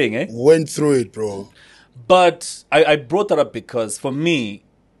 Same thing, eh? Went through it, bro. But I brought that up because for me,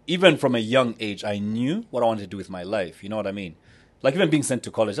 even from a young age, I knew what I wanted to do with my life. You know what I mean? Like even being sent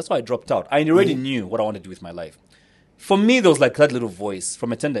to college, that's why I dropped out. I already knew what I wanted to do with my life. For me, there was like that little voice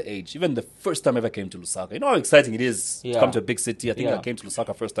from a tender age. Even the first time I ever came to Lusaka. You know how exciting it is to come to a big city? I think I came to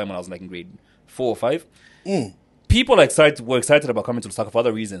Lusaka first time when I was like in grade 4 or 5. People were excited about coming to Lusaka for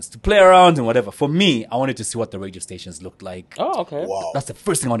other reasons. To play around and whatever. For me, I wanted to see what the radio stations looked like. Oh, okay. Wow. That's the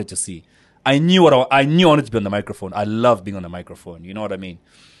first thing I wanted to see. I knew I wanted to be on the microphone. I love being on the microphone. You know what I mean?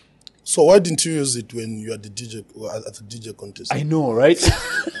 So why didn't you use it when you had the DJ at the DJ contest? I know, right?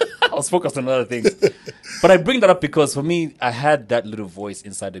 I was focused on other things. But I bring that up because for me, I had that little voice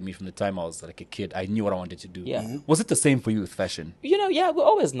inside of me from the time I was like a kid. I knew what I wanted to do. Yeah. Was it the same for you with fashion? We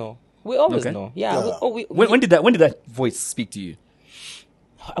always know. We always know. Yeah. When did that voice speak to you?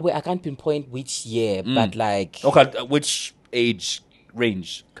 I can't pinpoint which year, but like... Okay, which age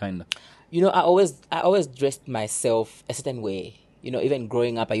range, kind of? I always dressed myself a certain way. even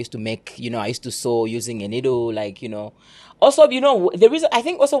growing up, I used to make, I used to sew using a needle, like, Also, the reason, I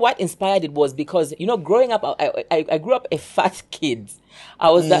think also what inspired it was because, growing up, I grew up a fat kid.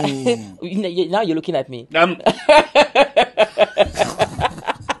 I was that, now you're looking at me.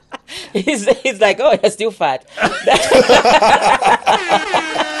 He's like, oh, you're still fat.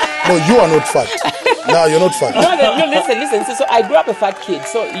 No, you are not fat. No, you're not fat. No, listen. So I grew up a fat kid.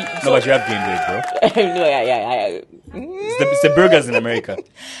 So but you have gained weight, bro. No, yeah. It's the burgers in America.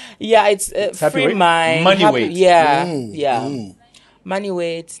 Yeah, it's happy free weight? mind. Money happy, weight. Yeah. Money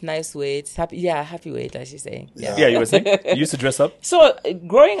weight, nice weight, happy weight, I should say. Yeah, you were saying you used to dress up. So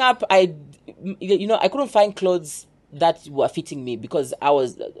growing up, I couldn't find clothes that were fitting me because I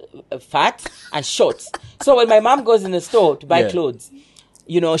was fat and short. So when my mom goes in the store to buy clothes,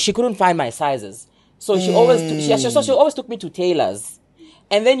 she couldn't find my sizes. So she always took me to tailors.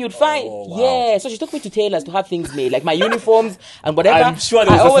 And then you'd find, so she took me to tailors to have things made, like my uniforms and whatever. I'm sure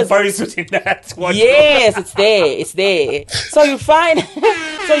there was a safari suit in that one. Yes, it's there. So you find that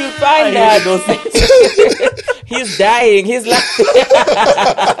he's dying. He's laughing.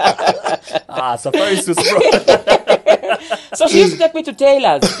 Safari suits, bro. So she used to take me to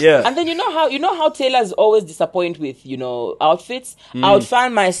tailors. Yeah. And then you know how tailors always disappoint with, outfits. I would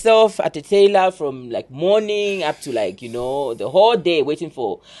find myself at a tailor from like morning up to like, the whole day waiting for.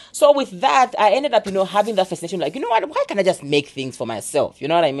 So with that, I ended up, having that fascination, like, what, why can't I just make things for myself? You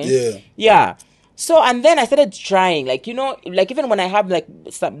know what I mean? Yeah. Yeah. So, and then I started trying, like, like even when I have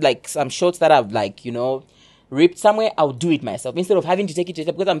some shorts that I've like, ripped somewhere, I'll do it myself instead of having to take it to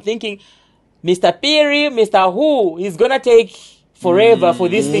because I'm thinking, Mr. Peary, Mr. Who is going to take forever for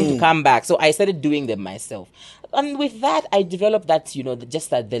this thing to come back. So I started doing them myself. And with that, I developed that,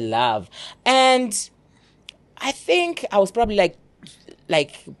 the love. And I think I was probably like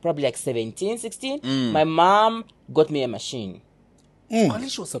 17, 16. My mom got me a machine. At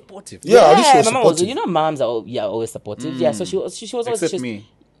least she was supportive. Yeah, at least she was my mom was, supportive. moms are always supportive. Yeah, so she was always Except me.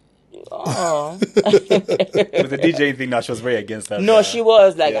 Oh. With the DJ thing, now she was very against that. No, she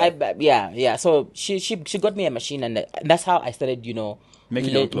was like, yeah. So she got me a machine, and that's how I started,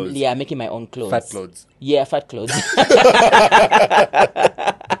 Making your own clothes. Yeah, making my own clothes. Fat clothes. Yeah, fat clothes.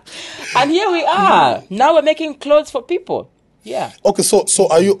 And here we are. Now we're making clothes for people. Yeah. Okay, so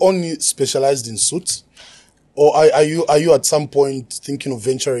are you only specialized in suits, or are you at some point thinking of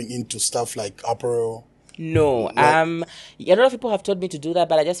venturing into stuff like apparel? No, a lot of people have told me to do that,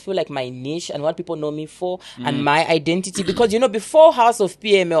 but I just feel like my niche and what people know me for and my identity, because before House of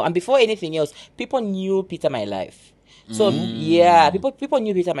PML and before anything else, people knew Peter My Life. So people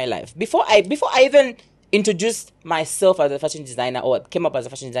knew Peter My Life before I even introduced myself as a fashion designer or came up as a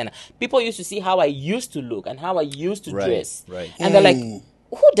fashion designer. People used to see how I used to look and how I used to dress, right. and they're like,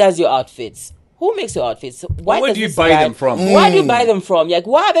 "Who does your outfits? Who makes your outfits? Where do you buy them from? Why do you buy them from? Like,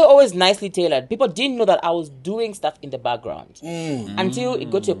 why are they always nicely tailored?" People didn't know that I was doing stuff in the background until it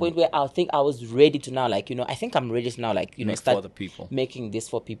got to a point where I think I was ready to now, like, I think I'm ready to now, like, start for the people. Making this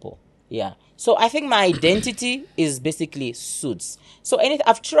for people. Yeah. So I think my identity is basically suits. So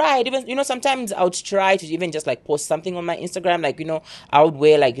I've tried, even, sometimes I would try to even just like post something on my Instagram, like, I would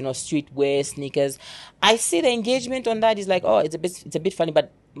wear like, streetwear, sneakers. I see the engagement on that is like, oh, it's a bit funny,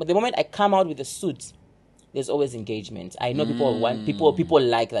 but the moment I come out with a suit, there's always engagement. I know people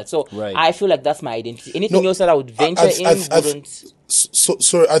like that. So I feel like that's my identity. Anything else that I would venture wouldn't.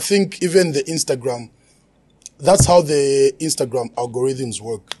 Sorry, I think even the Instagram, that's how the Instagram algorithms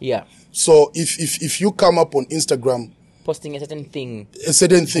work. Yeah. So if you come up on Instagram posting a certain thing,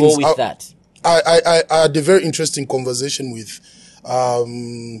 go with that. I had a very interesting conversation with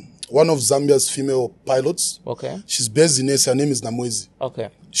one of Zambia's female pilots. Okay. She's based in Asia. Her name is Namwezi. Okay.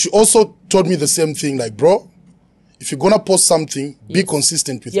 She also told me the same thing, like, bro, if you're gonna post something, be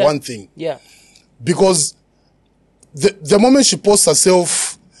consistent with one thing. Yeah. Because the moment she posts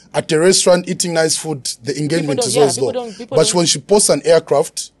herself at a restaurant eating nice food, the engagement is always low. But when she posts an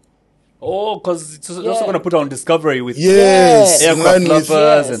aircraft, because it's also going to put her on Discovery with aircraft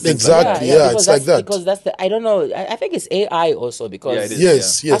lovers and things exactly, like that. It's like that. Because that's I don't know. I think it's AI also because it is,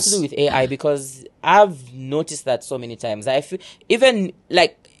 yes. It has to do with AI because I've noticed that so many times. I feel even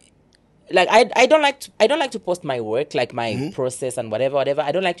like I don't like to post my work, like my process and whatever.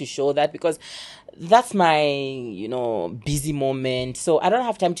 I don't like to show that because that's my busy moment. So I don't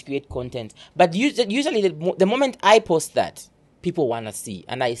have time to create content. But usually the moment I post that, people want to see,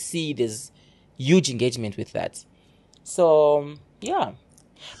 and I see there's huge engagement with that. So yeah,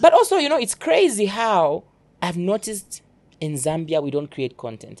 but also it's crazy how I've noticed in Zambia we don't create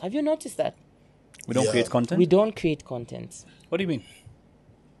content. Have you noticed that? We don't create content? We don't create content. What do you mean?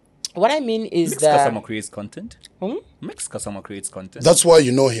 What I mean is Mix that Kasama creates content. Mix Kasama creates content. That's why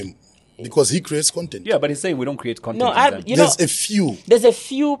you know him, because he creates content. Yeah, but he's saying we don't create content. No, in Zambia. There's a few. There's a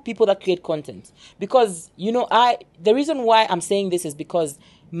few people that create content because the reason why I'm saying this is because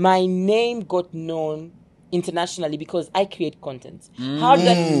my name got known internationally because I create content. How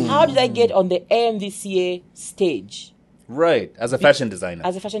did I get on the AMVCA stage? Right, as a fashion designer.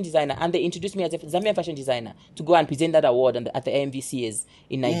 As a fashion designer, and they introduced me as a Zambian fashion designer to go and present that award at the AMVCAs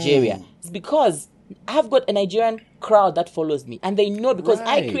in Nigeria. It's because I've got a Nigerian crowd that follows me, and they know because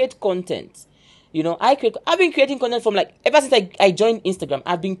I create content. I've been creating content from ever since I joined Instagram.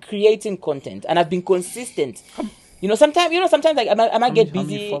 I've been creating content, and I've been consistent. Sometimes I might get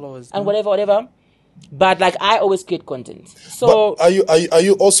busy and whatever. But I always create content. So but are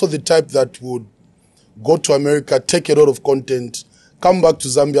you also the type that would go to America, take a lot of content, come back to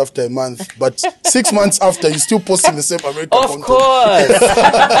Zambia after a month, but 6 months after you're still posting the same American content? Of course.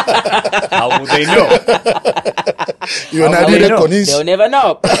 How would they know? They'll never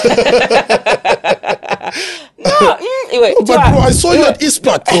know. No, anyway. But bro, I saw you at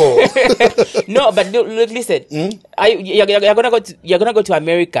Eastplat, bro. No, but look, listen. You're gonna go to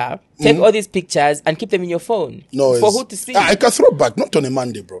America, take all these pictures, and keep them in your phone. No, for who to see? I can throw back, not on a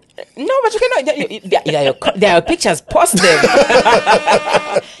Monday, bro. No, but you cannot. There are pictures. Post them.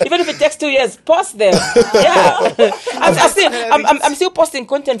 Even if it takes 2 years, post them. Yeah, I'm still posting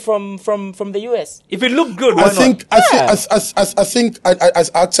content from the US. If it looked good, I think I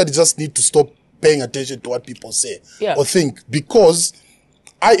actually just need to stop paying attention to what people say or think, because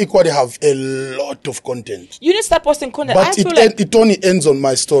I equally have a lot of content. You need to start posting content. But it only ends on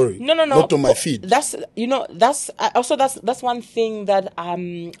my story. No. Not on my feed. That's one thing that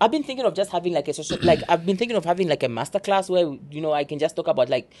I've been thinking of just having a social I've been thinking of having a masterclass where I can just talk about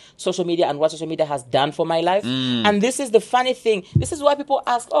social media and what social media has done for my life. And this is the funny thing. This is why people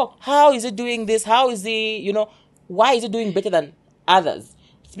ask, oh, how is it doing this? How is he, why is it doing better than others?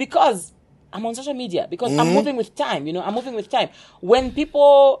 It's because I'm on social media, because I'm moving with time, I'm moving with time. When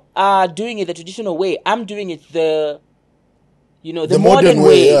people are doing it the traditional way, I'm doing it the modern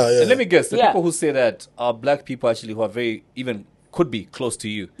way. Yeah. Let me guess, the people who say that are black people actually who are very, even could be close to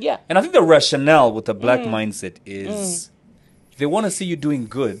you. Yeah. And I think the rationale with the black mindset is they want to see you doing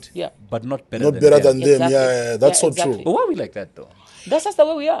good, but not better than them. Exactly. Yeah, that's so true. But why are we like that though? That's just the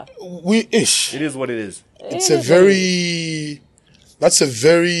way we are. It is what it is. That's a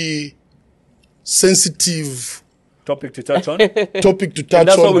very sensitive topic to touch on.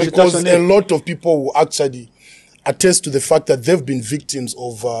 Because a lot of people will actually attest to the fact that they've been victims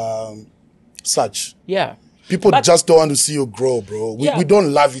of such. Yeah. People just don't want to see you grow, bro. We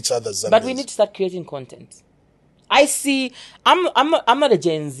don't love each other, Zambians. But we need to start creating content. I see. I'm not a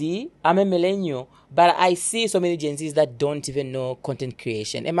Gen Z. I'm a millennial. But I see so many Gen Zs that don't even know content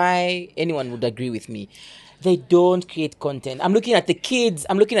creation. Anyone would agree with me? They don't create content. I'm looking at the kids.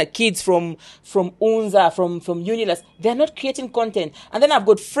 I'm looking at kids from Mwansa, from Unilas. They're not creating content. And then I've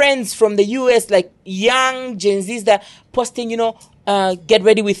got friends from the US, young Gen Zs that posting, get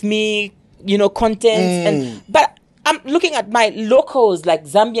ready with me, content. But I'm looking at my locals,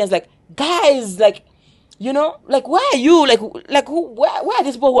 Zambians, guys, where are you? Where are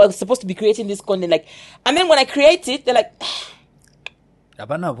these people who are supposed to be creating this content? And then when I create it, they're like,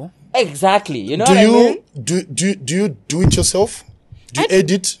 exactly. Do you do it yourself? Do you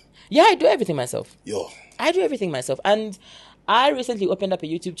edit? Yeah, I do everything myself. Yo. I do everything myself. And I recently opened up a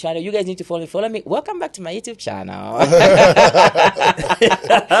YouTube channel. You guys need to follow me. Welcome back to my YouTube channel.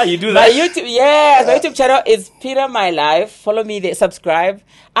 You do that? My YouTube channel is Peter My Life. Follow me there. Subscribe.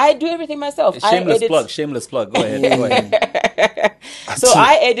 I do everything myself. Shameless plug. Go ahead. So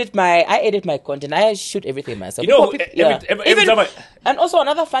I edit my content. I shoot everything myself. Every time and also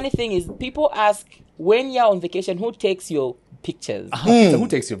another funny thing is people ask, when you're on vacation, who takes your pictures? So who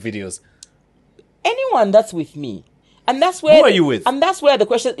takes your videos? Anyone that's with me. And that's where who are you with? And that's where the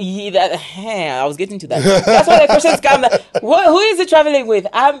question. I was getting to that. That's where the questions come. Who is he traveling with?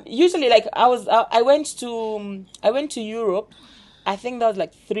 Usually I went to Europe. I think that was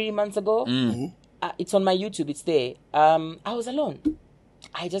 3 months ago. It's on my YouTube. It's there. I was alone.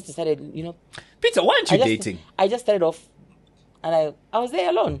 I just decided, Peter, why aren't you dating? I just started off, and I was there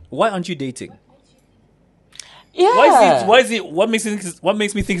alone. Why aren't you dating? Yeah. Why is he? What makes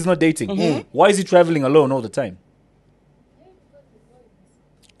me think he's not dating? Why is he traveling alone all the time?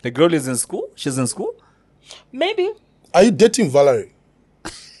 The girl is in school? She's in school? Maybe. Are you dating Valerie?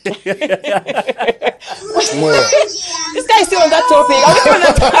 This guy is still on that topic.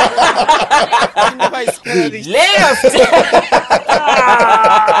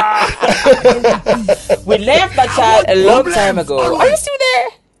 We left that child a long time ago. Are you still there?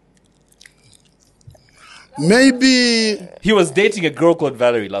 Maybe. He was dating a girl called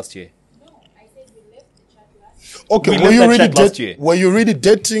Valerie last year. Okay, We were left you that really chat last year. were you really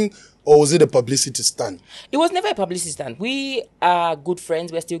dating, or was it a publicity stunt? It was never a publicity stunt. We are good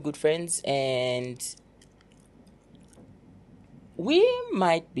friends. We're still good friends, and we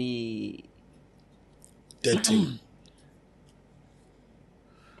might be. Dating.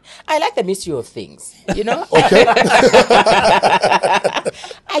 I like the mystery of things, you know. Okay. I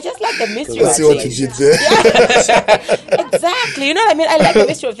just like the mystery Let's of see what you things. did there. Exactly. You know what I mean? I like the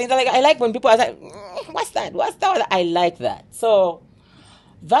mystery of things. I like when people are like, what's that? What's that? I like that. So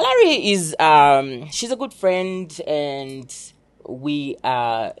Valerie is she's a good friend, and we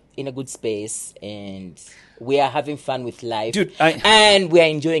are in a good space, and we are having fun with life. Dude, and we are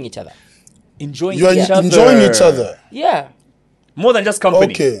enjoying each other. Enjoying You are each other. enjoying each other. Yeah. More than just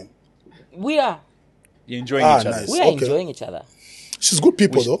company. Okay. We are. You're enjoying each other. Nice. We are Okay. enjoying each other. She's good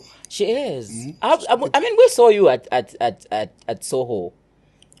people though. She is. Mm-hmm. I mean, we saw you at Soho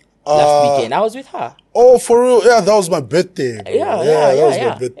last weekend. I was with her. Oh, for real? Yeah, that was my birthday. Bro. Yeah, that was yeah,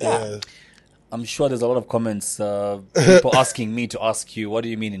 my birthday. yeah. Yeah. I'm sure there's a lot of comments, people asking me to ask you, what do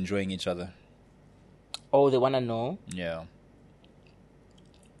you mean enjoying each other? Oh, they want to know Yeah.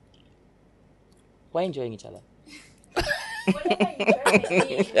 why enjoying each other.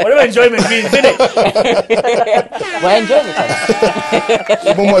 Whatever enjoyment means, innit? We're enjoying each other.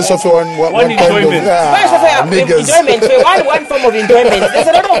 Momo is also one kind enjoyment. niggas. Enjoyment. So one form of enjoyment. There's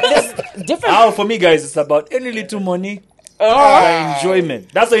a lot of there's different. Now, for me, guys, it's about any little money. The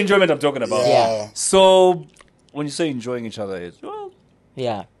enjoyment. That's the enjoyment I'm talking about. Yeah. So, when you say enjoying each other, it's, well,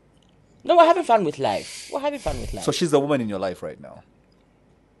 Yeah. No, we're having fun with life. We're having fun with life. so she's the woman in your life right now.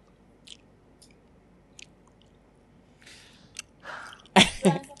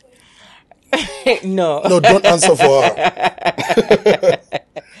 No. No, don't answer for her.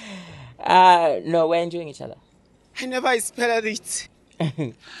 No, we're enjoying each other. I never expected it.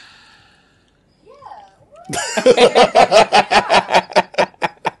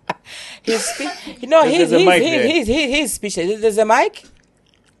 He's speechless. There's a mic.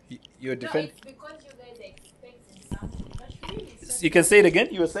 You're No, defend. it's because you guys are expecting something. But really, it's just You can say it again.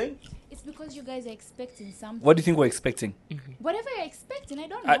 You were saying. it's because you guys are expecting something. What do you think we're expecting? Whatever you're expecting, I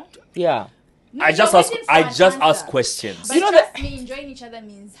don't I- know. Yeah. No, I you're just ask. waiting for I an just ask answer. questions. But You know trust that- me, enjoying each other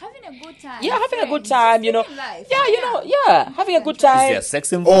means having a good time. Yeah, having a good friends, time, you know. living life. Yeah, you know, yeah, having a good Is time. there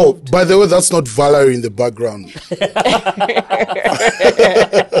sex Oh, involved? by the way, that's not Valerie in the background.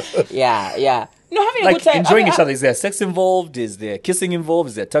 Yeah. No, having a Like good time. enjoying I mean, each other. Is there sex involved? Is there kissing involved?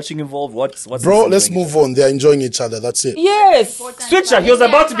 Is there touching involved? What's Bro, this let's enjoying move on. They're enjoying each other. That's it. Yes. Important Switcher, part. he was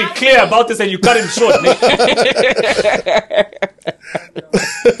about to be clear about this and you cut him short.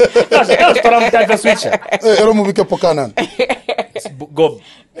 Switcher. Ero mubike pokanan. Gob.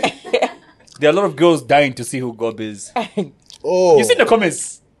 There are a lot of girls dying to see who Gob is. Oh. You see the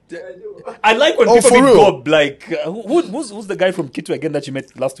comments? I like when Oh, people for meet real? Gob. Like, who's the guy from Kitu again that you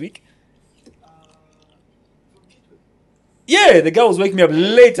met last week? Yeah, the guy was waking me up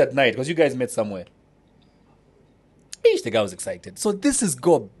late at night because you guys met somewhere. Eesh, the guy was excited. So this is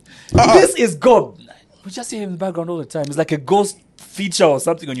Gob. This is Gob. We just hear him in the background all the time. It's like a ghost feature or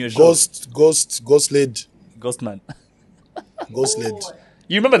something on your show. Ghost led. Ghost man. Ghost led.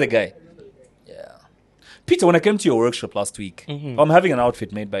 You remember the guy? Yeah. Peter, when I came to your workshop last week, I'm having an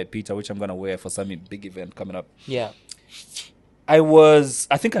outfit made by Peter, which I'm going to wear for some big event coming up. Yeah.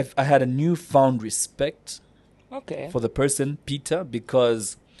 I think I had a newfound respect Okay. for the person, Peter,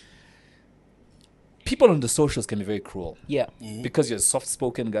 because people on the socials can be very cruel. Yeah. Because you're a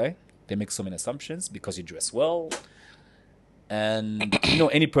soft-spoken guy, they make so many assumptions because you dress well. And,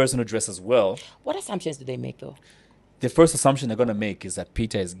 any person who dresses well, What assumptions do they make though? the first assumption they're going to make is that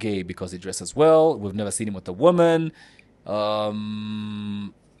Peter is gay because he dresses well. We've never seen him with a woman.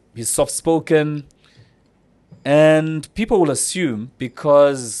 He's soft-spoken. And people will assume,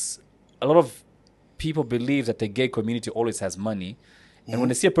 because a lot of people believe that the gay community always has money. And when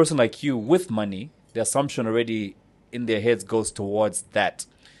they see a person like you with money, the assumption already in their heads goes towards that.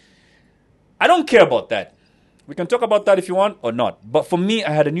 I don't care about that. We can talk about that if you want or not. But for me,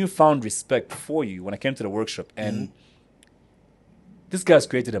 I had a newfound respect for you when I came to the workshop. And this guy's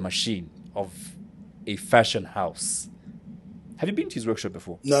created a machine of a fashion house. Have you been to his workshop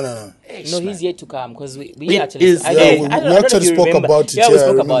before? No. No, he's yet to come because we It actually. is- I yeah, don't- we I don't know actually if you spoke remember. about it, Yeah, we yeah, I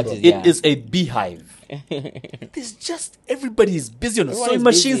spoke about remember. it. Yeah. It is a beehive. There's just everybody is busy on a Everyone sewing is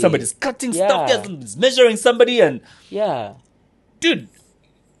machine. busy. Somebody's cutting Yeah. stuff. Somebody's measuring somebody. And Yeah. dude,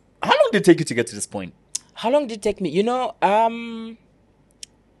 how long did it take you to get to this point? How long did it take me?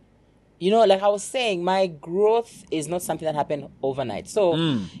 like I was saying, my growth is not something that happened overnight. So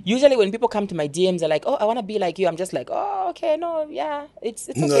usually when people come to my DMs, they're like, "Oh, I want to be like you." I'm just like, "Oh, okay, no, yeah, it's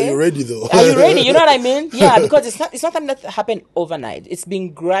okay." No, you're ready though. Are you ready? You know what I mean? Yeah, because it's not something that happened overnight. It's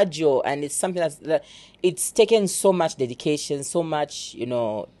been gradual, and it's something that it's taken so much dedication, so much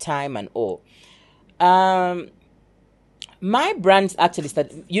time and all. My brand actually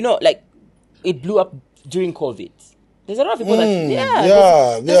started, like it blew up during COVID. There's a lot of people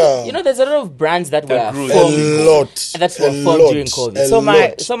there's a lot of brands that were grew. formed during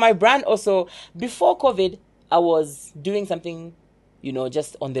COVID. So my brand also, before COVID, I was doing something,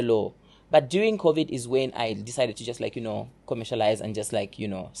 just on the low. But during COVID is when I decided to just commercialize and just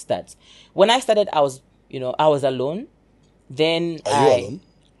start. When I started, I was alone. Then Are you alone?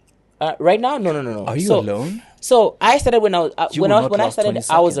 Right now, no. Are you alone? So I started when I last started, 20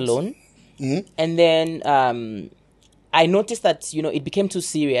 I was seconds. alone, and then I noticed that it became too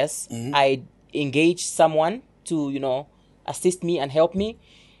serious. I engaged someone to assist me and help me,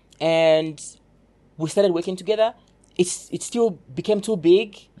 and we started working together. It still became too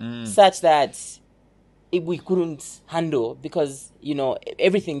big, such that we couldn't handle because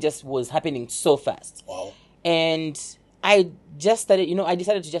everything just was happening so fast. Wow. And I just started, I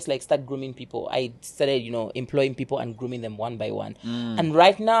decided to just start grooming people. I started, employing people and grooming them one by one. And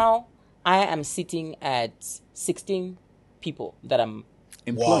right now, I am sitting at 16 people that I'm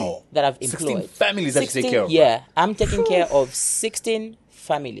Wow. that I've 16 employed. families that you take care of. Yeah, I'm taking care of 16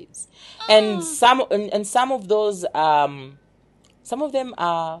 families, and some of those, some of them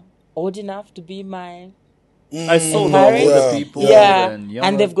are old enough to be my I saw parents. older people. Yeah, and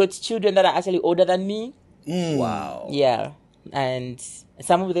and they've got children that are actually older than me. Wow. Yeah, and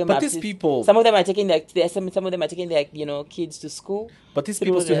some of them. But are these people- some of them are taking some of them are taking their kids to school. But these through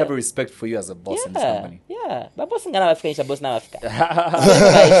people still the- have a respect for you as a boss in this company. Yeah. But boss in Ghana, Africa, boss now Africa.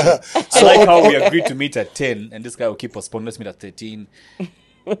 I like how we agreed to meet at 10 and this guy will keep postponing. Let's meet at 13.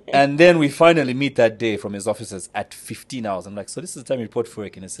 And then we finally meet that day from his offices at 15 hours. I'm like, so this is the time you report for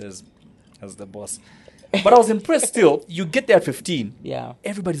work, and it says, as the boss. But I was impressed still. You get there at 15. Yeah.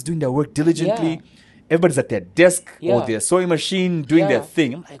 Everybody's doing their work diligently. Yeah. Everybody's at their desk or Yeah. their sewing machine doing their Yeah.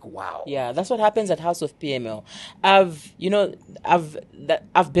 thing. I'm like, wow. Yeah, that's what happens at House of PML. I've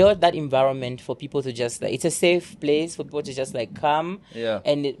built that environment for people to just it's a safe place for people to just come. Yeah.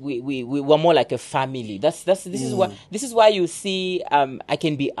 And we were more like a family. This is why you see I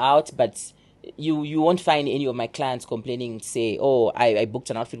can be out, but you won't find any of my clients complaining, say, "Oh, I booked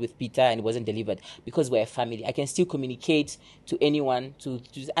an outfit with Peter and it wasn't delivered," because we're a family. I can still communicate to anyone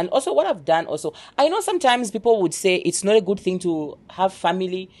and also what I've done also. I know sometimes people would say it's not a good thing to have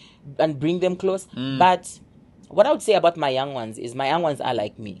family and bring them close, but what I would say about my young ones is my young ones are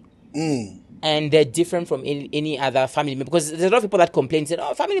like me. And they're different from any other family member, because there's a lot of people that complain, say,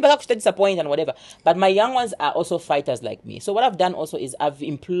 "Oh, family members should disappoint," and whatever. But my young ones are also fighters like me. So what I've done also is I've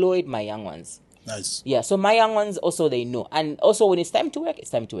employed my young ones. Nice. Yeah, so my young ones also, they know. And also when it's time to work, it's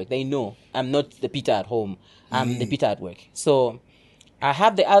time to work. They know I'm not the Peter at home. I'm the Peter at work. So I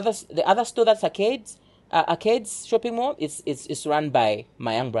have the other store that's Arcades shopping mall. It's run by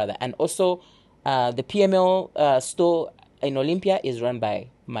my young brother. And also the PML store in Olympia is run by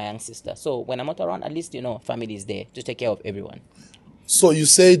my young sister. So when I'm not around, at least family is there to take care of everyone. So you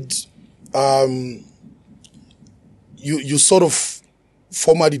said you sort of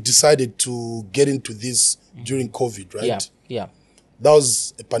formally decided to get into this during COVID, right? Yeah. That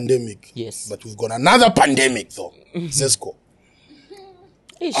was a pandemic. Yes. But we've got another pandemic though. Zesco.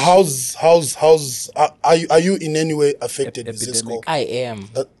 Ish. How's are you in any way affected with Zesco? I am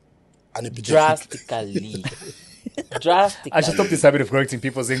An epidemic. drastically. Drastically. I should stop this habit of correcting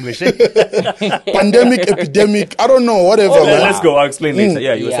people's English. Pandemic, epidemic, I don't know, whatever. man. Let's go. I'll explain later.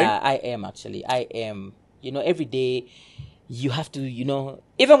 Yeah, you were saying? I am actually. I am. Every day you have to,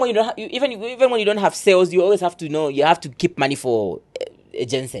 even when you don't even when you don't have sales, you always have to you have to keep money for a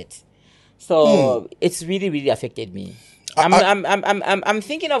genset. So it's really, really affected me. I'm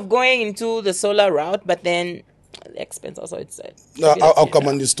thinking of going into the solar route, but then the expense also it's. I'll come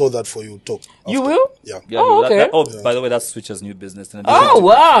and install that for you. Talk. You after. will? Yeah. Yeah, Oh, okay. By the way, that's Switcher's new business. In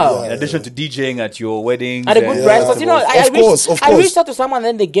Wow. In addition to DJing at your weddings. At a good and price, because festivals. Of I course. reached out to someone,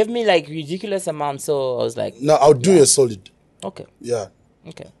 then they gave me ridiculous amounts. So I was like, No, I'll do you a solid. okay. Yeah.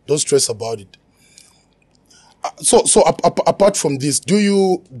 Okay. Don't stress about it. So apart from this, do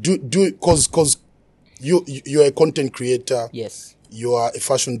you because you're a content creator. Yes. You are a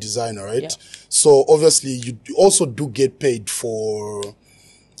fashion designer, right? Yeah. So obviously you also do get paid for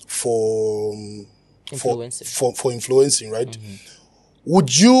influencing, right?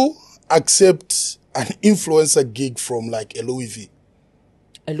 Would you accept an influencer gig from like a Louis V?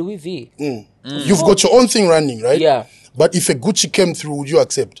 A Louis V. You've got your own thing running, right? Yeah. But if a Gucci came through, would you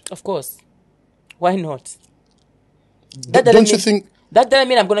accept? Of course. Why not? Don't you think? That doesn't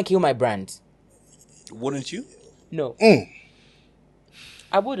mean I'm going to kill my brand. Wouldn't you? No.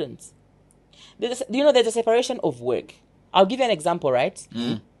 I wouldn't. Do you know there's a separation of work? I'll give you an example, right?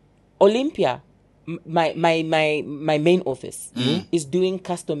 Olympia, my main office, is doing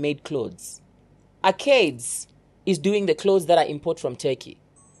custom-made clothes. Arcades is doing the clothes that I import from Turkey.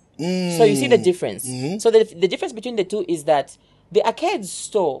 So you see the difference. So the difference between the two is that the arcade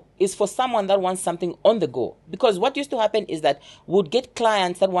store is for someone that wants something on the go. Because what used to happen is that we'd get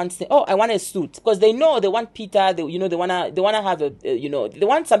clients that want to say, "Oh, I want a suit," because they know they want Peter. They wanna have they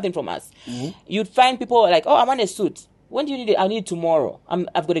want something from us. You'd find people like, "Oh, I want a suit. When do you need it? I need it tomorrow.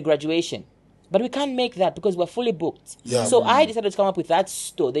 I've got a graduation." But we can't make that because we're fully booked. Yeah. So I decided to come up with that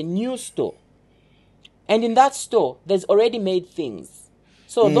store, the new store. And in that store, there's already made things.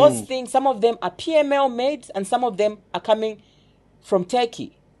 So those things, some of them are PML made, and some of them are coming from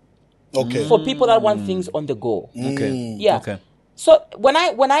Turkey Okay. for people that want things on the go. Okay. Yeah. Okay. So when I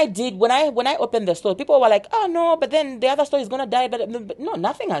opened the store, people were like, "Oh no, but then the other store is gonna die." But no,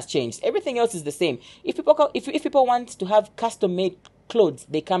 nothing has changed. Everything else is the same. If people want to have custom made clothes,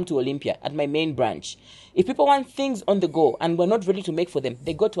 they come to Olympia at my main branch. If people want things on the go and we're not ready to make for them,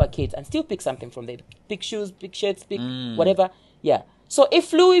 they go to Arcade and still pick something from there. Pick shoes, pick shirts, pick whatever. Yeah. So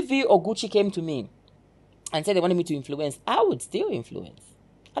if Louis V or Gucci came to me and said they wanted me to influence, I would still influence.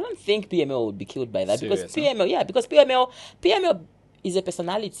 I don't think PML would be killed by that. Serious, because PML is a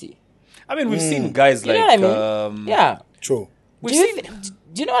personality. I mean, we've seen guys Do you like know what I mean? Yeah. True. we've Do you, seen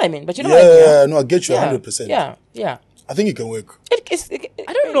do you know what I mean? But you know what I mean? Yeah, no, I get you Yeah. 100%. Yeah. I think it can work.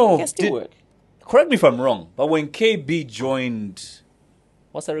 I don't know. It can still work. Correct me if I'm wrong, but when KB joined,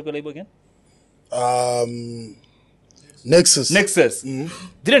 what's that record label again? Nexus.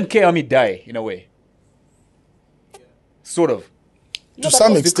 Didn't K Army die in a way? Sort of. To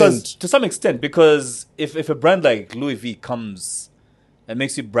some extent. To some extent, because if a brand like Louis V comes and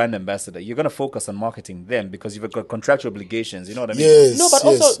makes you brand ambassador, you're gonna focus on marketing them because you've got contractual obligations. You know what I mean? Yes. No, but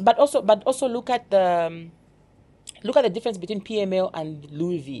yes. also look at the difference between PML and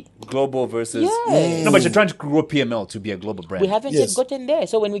Louis V. Global versus Yes. no, but you're trying to grow PML to be a global brand. We haven't Yes. yet gotten there.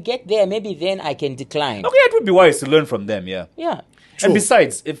 So when we get there, maybe then I can decline. Okay, it would be wise to learn from them. Yeah. Yeah. True. And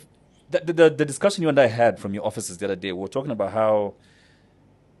besides, if the discussion you and I had from your offices the other day, we were talking about how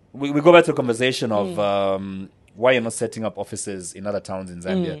we go back to a conversation of why you're not setting up offices in other towns in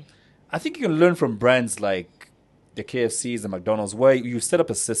Zambia. I think you can learn from brands like the KFCs, the McDonald's, where you set up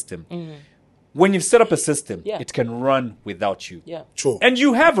a system. When you've set up a system, Yeah. it can run without you. Yeah. True. And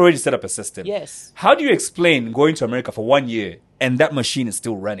you have already set up a system. Yes. How do you explain going to America for 1 year and that machine is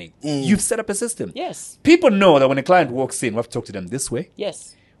still running? You've set up a system. Yes. People know that when a client walks in, we have to talk to them this way.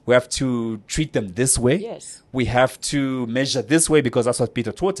 Yes. We have to treat them this way. Yes. We have to measure this way because that's what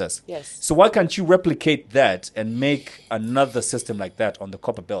Peter taught us. Yes. So why can't you replicate that and make another system like that on the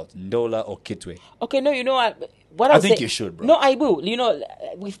Copper Belt, Ndola or Kitwe? Okay, no, you know what I I'll think say- you should, bro. No, I will. You know,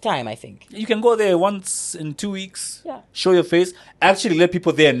 with time, I think. You can go there once in 2 weeks. Yeah. Show your face. Actually, let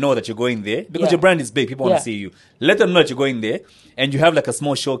people there know that you're going there because Yeah. your brand is big. People want Yeah. to see you. Let them know that you're going there, and you have like a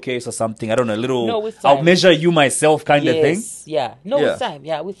small showcase or something. I don't know, a little. No, with I'll time. measure you myself kind of thing. Yes. Yeah. No, Yeah. with time.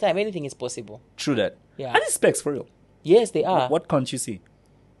 Yeah, with time, anything is possible. True that. Yeah. And it's specs for real. Yes, they are. What can't you see?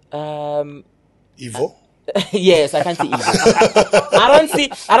 Evo? Yes, I can see evil. I don't see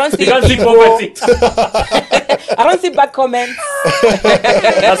You can't see evil. poverty. I don't see bad comments.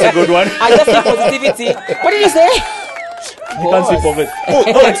 That's a good one. I just see positivity. What did you say? You can't see poverty.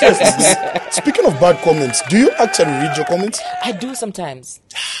 Oh, seriously. Speaking of bad comments, do you actually read your comments? I do sometimes.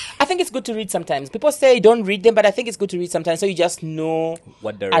 I think it's good to read sometimes. People say don't read them, but I think it's good to read sometimes so you just know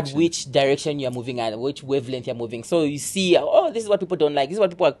What at direction? which direction you're moving at, which wavelength you're moving. So you see, oh, this is what people don't like, this is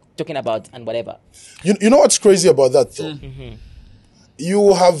what people are talking about, and whatever. You know what's crazy about that, though?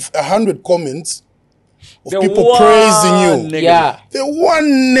 You have 100 comments of The people one praising you. negative. Yeah. The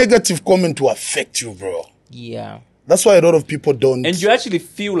one negative comment to affect you, bro. Yeah. That's why a lot of people don't. And you actually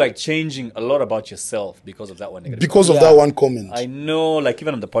feel like changing a lot about yourself because of that one negative. because of Yeah. that one comment. I know, like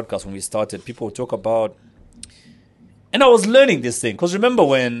even on the podcast when we started, people would talk about, and I was learning this thing because remember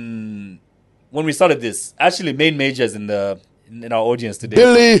when we started this, I actually made majors in our audience today.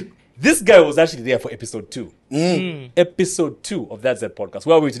 Billy, This guy was actually there for episode 2. Episode 2 of That Z podcast.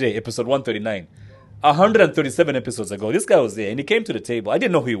 Where are we today? Episode 139. 137 episodes ago. This guy was there and he came to the table. I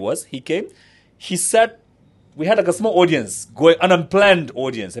didn't know who he was. He came. He sat. We had like a small audience, an unplanned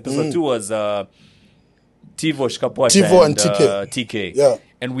audience. Episode 2 was Tivo Shkapwacha Tivo and TK. TK. Yeah.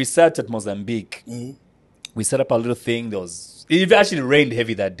 And we sat at Mozambique. We set up our little thing. There was It actually rained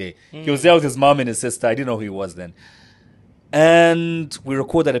heavy that day. He was there with his mom and his sister. I didn't know who he was then. And we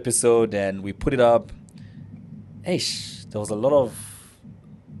recorded that episode and we put it up. There was a lot of...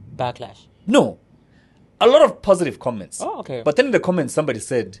 Backlash. No. A lot of positive comments. Oh, okay. But then in the comments, somebody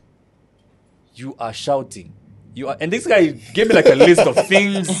said, "You are shouting. You are," and this guy gave me like a list of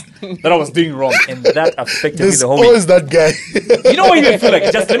things that I was doing wrong, and that affected me There's the whole week. always that guy. You know when you feel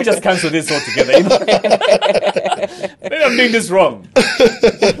like, let me just cancel this altogether. You know? Maybe I'm doing this wrong.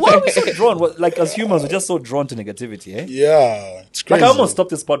 Why are we so drawn? Like as humans, we're just so drawn to negativity, eh? Yeah, it's crazy. Like I almost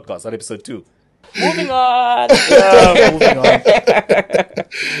stopped this podcast at episode 2. Moving on. Moving on.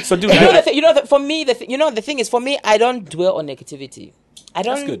 So, dude, For me, the thing is, for me, I don't dwell on negativity. I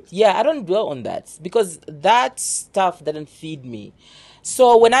don't. That's good. Yeah, I don't dwell on that because that stuff doesn't feed me.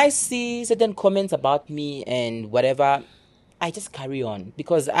 So when I see certain comments about me and whatever, I just carry on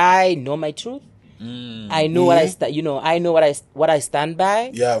because I know my truth. I know what I know what I stand by.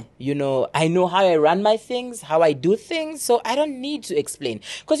 Yeah. I know how I run my things, how I do things. So I don't need to explain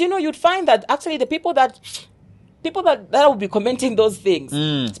because you'd find that actually the people that will be commenting those things,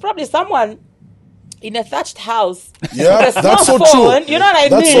 it's probably someone in a thatched house. Yeah, with a that's so smartphone. true. You know what I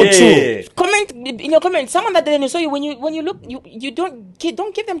That's mean? so true. Comment in your comments. Someone that didn't. So when you look, you don't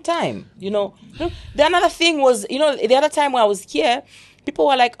give them time. The another thing was, the other time when I was here, people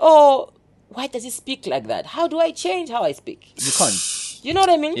were like, "Oh, why does he speak like that? How do I change how I speak?" you can't. You know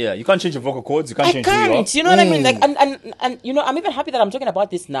what I mean? Yeah, you can't change your vocal cords. You can't I change who you are. can't. You know what I mean? Like, and I'm even happy that I'm talking about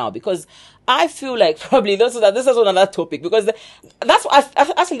this now because I feel like probably this is another topic because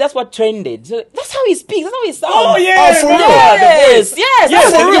that's what trended. So that's how he speaks. That's how he sounds. Oh yeah, for remember real? the voice. Yes.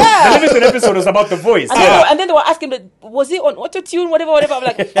 The Livingston episode was about the voice. And then they were asking, was he on auto-tune, whatever? I'm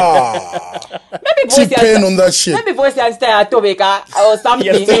like, maybe voice T-Pain on that shit. maybe voice and style Tobeka or something.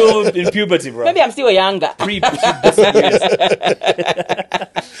 You're still in puberty, bro. Maybe I'm still younger. Pre-puberty years.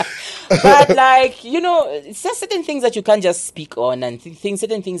 But like, it's just certain things that you can't just speak on and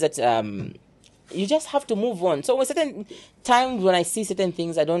certain things that you just have to move on. So a certain times when I see certain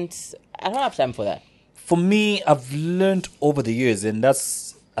things, I don't have time for that. For me, I've learned over the years, and I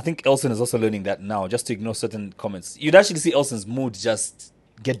think Elson is also learning that now, just to ignore certain comments. You'd actually see Elson's mood just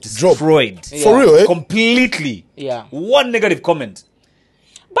get destroyed. For real, eh? Completely. Yeah. One negative comment.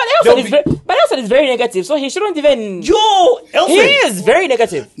 But Elson is very negative, so he shouldn't even. Elson! He is very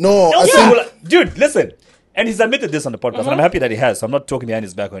negative. No, I Elson think will, dude, listen. And he's admitted this on the podcast, and I'm happy that he has, so I'm not talking behind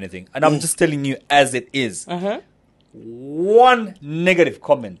his back or anything. And I'm just telling you as it is. One negative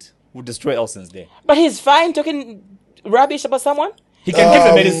comment would destroy Elson's day. But he's fine talking rubbish about someone. He can give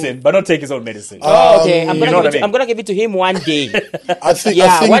the medicine, but not take his own medicine. Oh, okay. I'm you know what I mean? gonna give it to him one day. I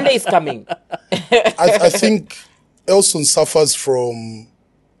think One day is coming. I think Elson suffers from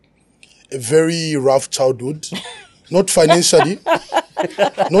a very rough childhood, not financially,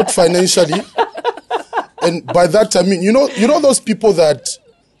 and by that I mean you know those people that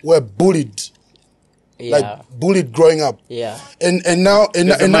were bullied, like bullied growing up, and now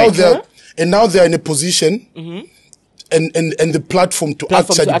they're in a position, and the platform to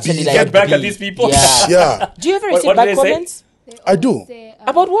actually be like, Get back at these people. yeah. Do you ever What receive bad did they say? comments? I do.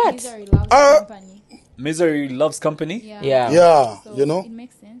 About what? Misery loves company. Misery loves company. Yeah. So you know. it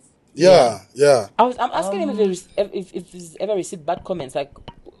makes sense. Yeah. I'm asking him if he's ever received bad comments, like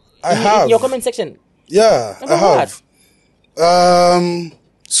I have. in your comment section. Yeah, I About have.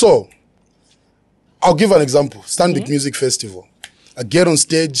 So, I'll give an example. Stanbic Music Festival. I get on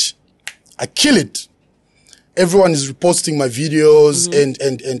stage, I kill it. Everyone is reposting my videos and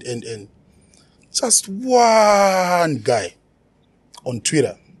just one guy on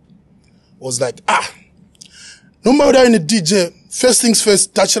Twitter was like, no matter in the DJ, first things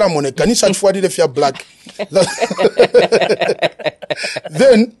first, touch Ramone, can you search for it if you're black?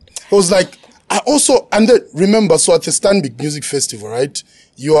 Then it was like, and then remember, so at the Stanbic Music Festival, right,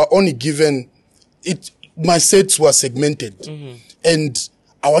 you are only given my sets were segmented and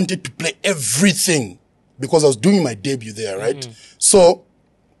I wanted to play everything because I was doing my debut there, right? So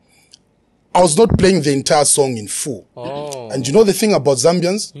I was not playing the entire song in full. And you know the thing about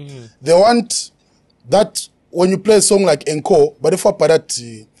Zambians? They want that when you play a song like Encore, but if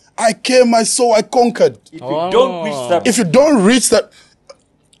I came, I saw, I conquered. If you don't reach that, If you don't reach that,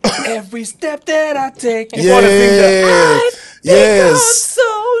 every step that I take, you yes.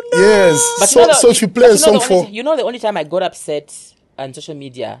 But So if you play a song for, the only time I got upset on social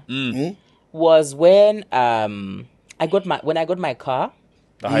media was when I got my car,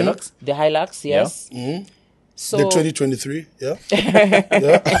 the Hilux. the Hilux, yes. So the 2023, yeah.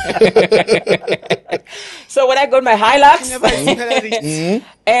 So when I got my Hilux, Never expected it.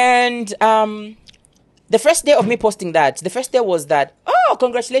 and The first day of me posting that, the first day was that, oh,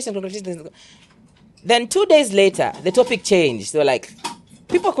 congratulations. Then 2 days later, the topic changed. They were like,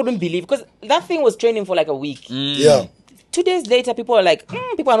 people couldn't believe, because that thing was trending for like a week. Yeah. 2 days later, people were like,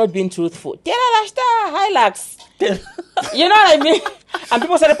 people are not being truthful. Hilux. You know what I mean? And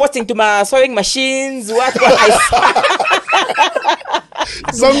people started posting to my sewing machines. What I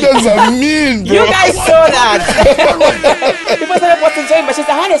Zambians are mean, bro. You guys saw that. People started posting sewing machines.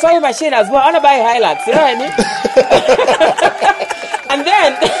 I had a sewing machine as well. I want to buy a Hilux. You know what I mean? And then,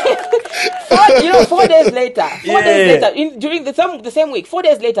 4 days later, during the same week, 4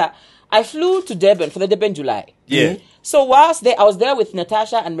 days later, I flew to Durban for the Durban July. Yeah. So whilst there, I was there with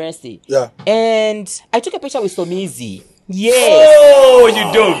Natasha and Mercy. Yeah. And I took a picture with Somizi. Yes. Oh,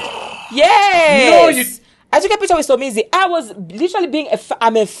 you don't. Yes. No, you. I took a picture with Somizi. I was literally being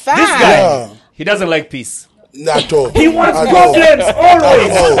I'm a fan. This guy, Yeah. he doesn't like peace. At all. He wants At problems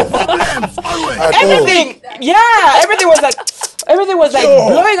always. At all. Everything. Yeah. Everything was like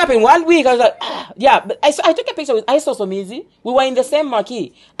blowing up in 1 week. I was like, yeah. But I took a picture with Somizi. We were in the same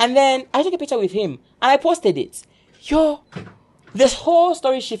marquee. And then I took a picture with him. And I posted it. This whole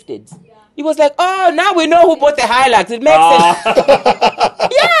story shifted. It was like, oh, now we know who bought the Hilux. It makes sense.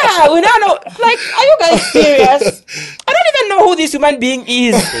 Yeah, we now know. Like, are you guys serious? I don't even know who this human being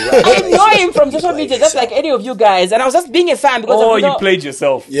is. I know him from social media, just like any of you guys. And I was just being a fan because Oh, you played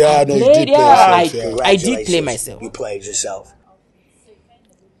yourself. Yeah, no, you played, did play yeah, yourself, yeah. I did play myself. You played yourself.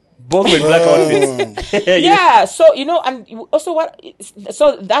 Both with black outfits. Yeah, so and also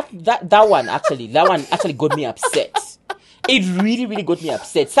that one actually got me upset. It really, really got me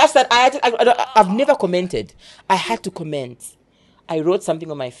upset. Such that I've never commented. I had to comment. I wrote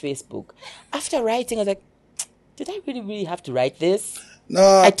something on my Facebook. After writing, I was like, did I really, really have to write this?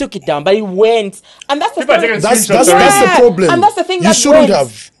 Nah, I took it down, but it went. And that's the People are thing. taking that's screenshots the already. problem. And that's the thing you that shouldn't went.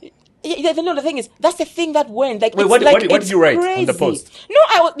 have. Yeah, no, the thing is, that's the thing that went. Like, Wait, it's what like, did it's you write on the crazy. post? No,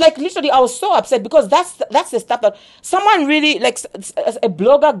 I was like, literally, I was so upset because that's the stuff that someone really, like, a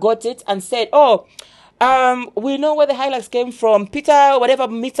blogger got it and said, oh, we know where the Hilux came from. Peter, whatever,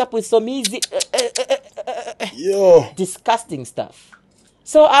 meets up with Somizi. Yo. Disgusting stuff.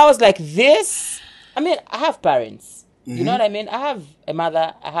 So I was like, this. I mean, I have parents. You know what I mean? I have a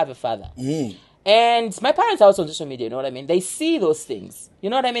mother. I have a father. And my parents are also on social media. You know what I mean? They see those things.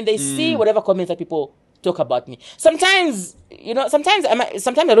 You know what I mean? They see whatever comments that people talk about me. Sometimes, sometimes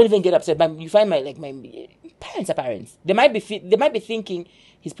I don't even get upset. But you find my parents are parents. They might be thinking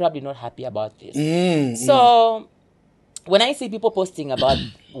he's probably not happy about this. So when I see people posting about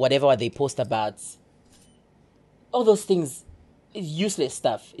whatever they post about, all those things is useless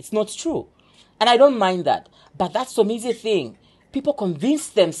stuff. It's not true. And I don't mind that. But that's some easy thing. People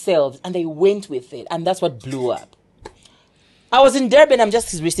convinced themselves and they went with it. And that's what blew up. I was in Durban. I'm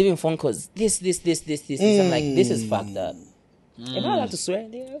just receiving phone calls. This. I'm like, this is fucked up. Am I allowed to swear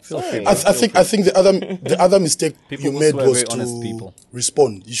there? Sorry. I think the other mistake People you who made swear was very honest to people.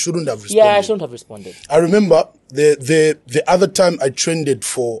 respond. You shouldn't have responded. Yeah, I shouldn't have responded. I remember the other time I trended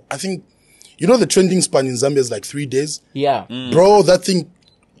for, I think, the trending span in Zambia is like 3 days. Yeah. Bro, that thing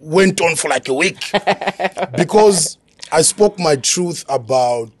went on for like a week because I spoke my truth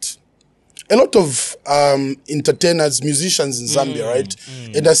about a lot of entertainers, musicians in Zambia, right?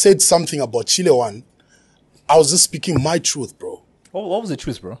 And I said something about Chile One. I was just speaking my truth, bro. What was the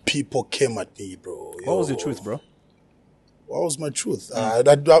truth, bro? People came at me, bro. What was the truth, bro? What was my truth?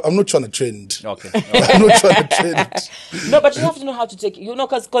 I'm not trying to trend. Okay. I'm not trying to trend. No, but you have to know how to take,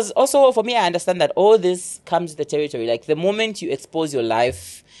 because also for me, I understand that all this comes with the territory. Like the moment you expose your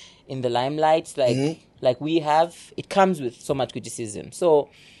life in the limelight, like we have, it comes with so much criticism. So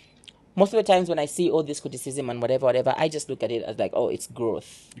most of the times when I see all this criticism and whatever, I just look at it as like, oh, it's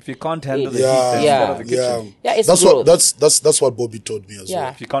growth. If you can't handle the heat, Yeah, then stay out of the kitchen. Yeah, it's that's growth. that's what Bobby told me as Yeah.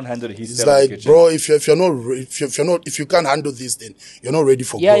 well. If you can't handle the heat, It's stay out of the like, kitchen. bro, if you can't handle this, then you're not ready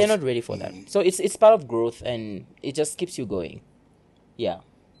for Yeah, growth. you're not ready for that. So it's part of growth and it just keeps you going. Yeah.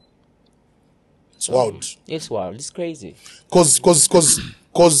 It's wild. It's wild. It's crazy.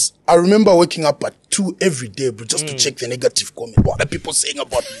 Cause I remember waking up at 2 every day, bro, just to check the negative comment. What are people saying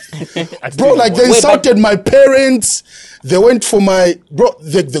about me? Bro, like they insulted my parents. They went for my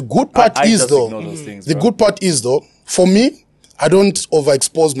the good part I is just though. ignore those things, The bro. good part is though, for me, I don't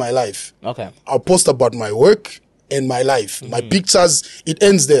overexpose my life. Okay. I'll post about my work and my life. My pictures, it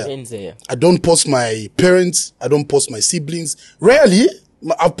ends there. Ends there. I don't post my parents. I don't post my siblings. Rarely.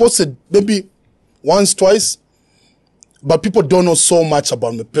 I've posted maybe once, twice. But people don't know so much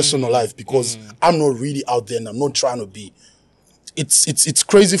about my personal life because I'm not really out there and I'm not trying to be. It's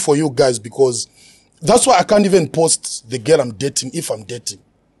crazy for you guys because that's why I can't even post the girl I'm dating if I'm dating.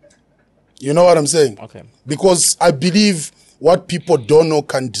 You know what I'm saying? Okay. Because I believe what people don't know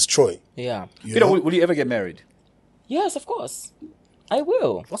can destroy. Yeah. You Peter, know? will you ever get married? Yes, of course. I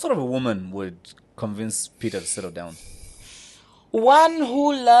will. What sort of a woman would convince Peter to settle down? One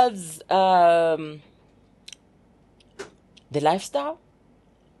who loves the lifestyle.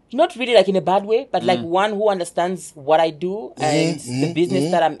 Not really like in a bad way, but like one who understands what I do and the business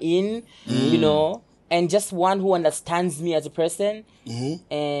that I'm in, you know, and just one who understands me as a person.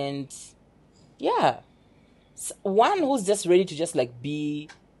 And yeah, one who's just ready to just like be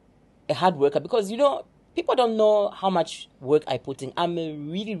a hard worker, because, you know, people don't know how much work I put in. I'm a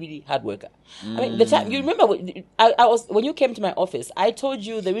really, really hard worker. I mean, the time, you remember I was, when you came to my office, I told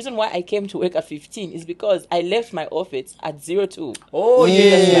you the reason why I came to work at 15 is because I left my office at 02. Oh,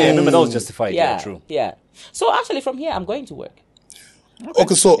 yeah. Remember, that was justified. Yeah, true. Yeah. So actually from here, I'm going to work.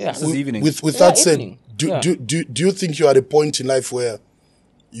 Okay, so Yeah. This is evening. with Yeah, that said, evening. do, Yeah. do you think you're at a point in life where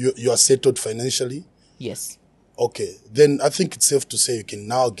you are settled financially? Yes. Okay, then I think it's safe to say you can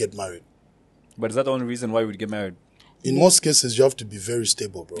now get married. But is that the only reason why we'd get married? In most cases, you have to be very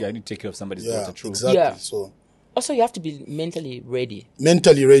stable, bro. Yeah, I need to take care of somebody's Yeah, daughter, true. exactly. Yeah. So Also, you have to be mentally ready.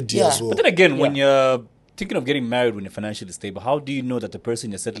 mentally ready Yeah. as well. But then again, when Yeah. you're thinking of getting married when you're financially stable, how do you know that the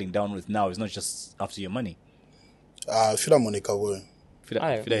person you're settling down with now is not just after your money? Fila Monica we.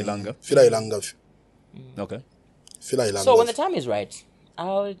 Aye. Fida Ilanga. Fila ilanga. Okay. Fila ilanga. So when the time is right,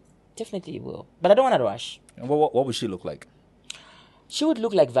 I'll definitely will. But I don't want to rush. And what would she look like? She would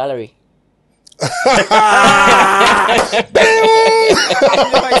look like Valerie. I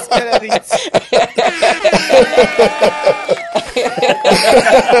never expected it.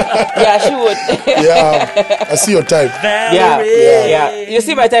 Yeah, she would. Yeah, I see your type. Yeah. Yeah. You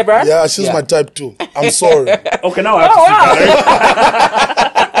see my type, right? Yeah, she's my type too. I'm sorry. Okay, now I have to see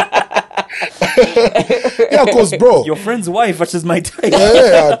Valerie. Yeah, cause bro. Your friend's wife, which is my type.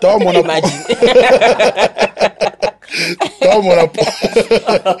 Yeah, don't wanna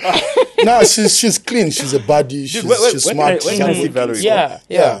Nah, she's clean. She's a baddie. She's, Dude, she's where smart. can I see Valerie from? Yeah.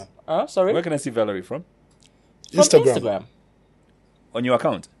 Yeah. Sorry. Where can I see Valerie from? From Instagram. On your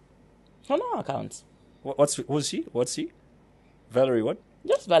account? On our account. Who's she? What's she? Valerie what?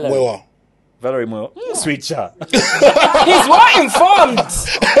 Just Valerie. Wewa. Valerie Moyo. Sweet child. He's well informed.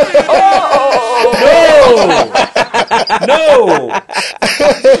 No!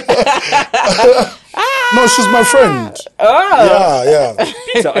 No, she's my friend. Yeah.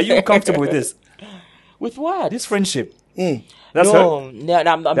 So are you comfortable with this? With what? This friendship? That's her? No,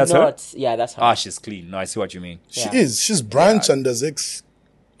 I'm That's not. her? Yeah, that's her. Ah, she's clean. No, I see what you mean. She is. She's Branch and his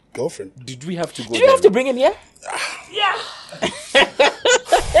ex-girlfriend. Did we have to go Did you have to bring him here?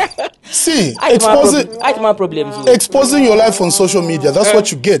 See, I had my problems. exposing your life on social media, that's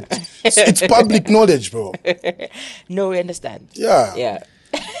what you get. It's public knowledge, bro. No, we understand. Yeah. Yeah.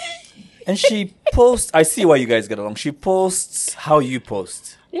 And she posts, I see why you guys get along. She posts how you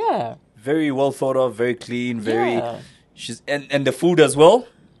post. Yeah. Very well thought of, very clean, very... Yeah. She's and the food as well.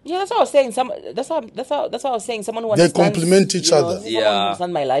 Yeah, that's what I was saying. That's what I was saying. Someone who They understands, complement each other. Someone Yeah. who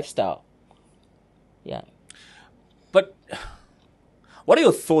understands my lifestyle. Yeah. But what are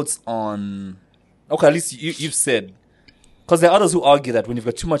your thoughts on... Okay, at least you've said... Because there are others who argue that when you've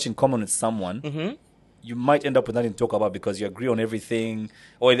got too much in common with someone, you might end up with nothing to talk about because you agree on everything.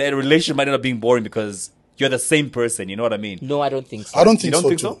 Or the relationship might end up being boring because you're the same person. You know what I mean? No, I don't think so. I don't think You don't so,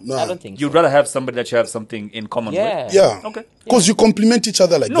 think too. so? No. I don't think You'd so. rather have somebody that you have something in common Yeah. with? Yeah. Okay. Because you complement each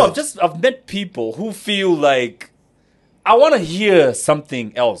other like No, that. I've met people who feel like I want to hear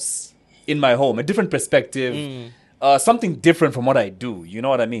something else in my home, a different perspective, something different from what I do. You know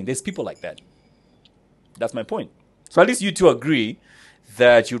what I mean? There's people like that. That's my point. So at least you two agree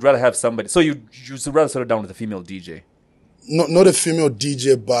that you'd rather have somebody. So you'd rather settle down with a female DJ. Not a female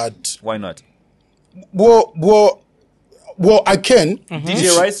DJ, but Why not? well, I can.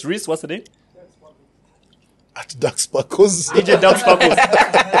 DJ Rice, Reese, what's the name? At Dark Sparkles. DJ Dub Sparkles.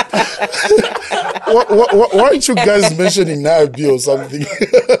 Why aren't you guys mentioning Naibi or something?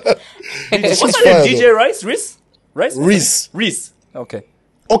 What's She's her name? fire, DJ Rice? Reese? Rice? What's her Reese. name? Reese. Okay.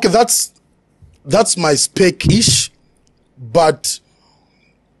 Okay, that's my spec-ish, but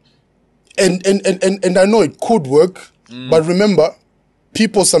and I know it could work, but remember,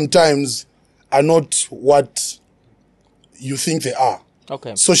 people sometimes are not what you think they are.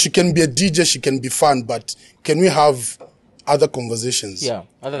 Okay. So she can be a DJ, she can be fun, but can we have other conversations? Yeah.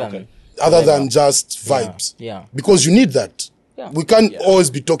 Other Than just vibes. Yeah. Because you need that. Yeah. We can't always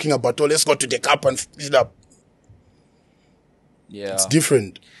be talking about, let's go to the cup and fill it up. Yeah. It's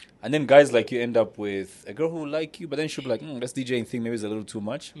different. And then guys like you end up with a girl who will like you, but then she'll be like, this DJing thing maybe is a little too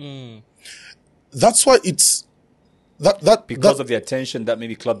much. That's why it's because of the attention that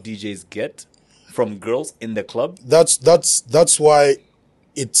maybe club DJs get from girls in the club. That's why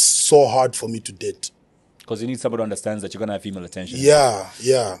it's so hard for me to date. Because you need somebody who understands that you're gonna have female attention. Yeah.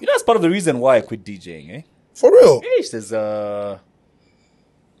 You know, that's part of the reason why I quit DJing, eh? For real. There's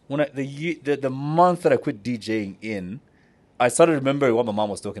when the month that I quit DJing in, I started remembering what my mom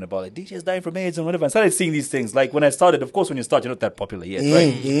was talking about, like DJs dying from AIDS and whatever. I started seeing these things. Like when I started, of course, when you start, you're not that popular yet,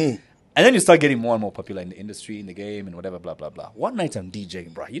 right? And then you start getting more and more popular in the industry, in the game, and whatever, blah, blah, blah. One night I'm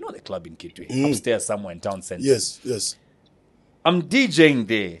DJing, bro. You know the club in Kitwe, upstairs somewhere in town center. Yes. I'm DJing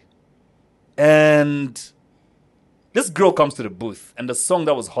there, and this girl comes to the booth, and the song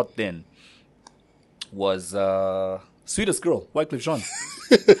that was hot then was Sweetest Girl, Wycliffe Jean.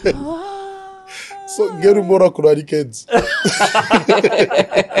 So, Geru Mora Kurani kids.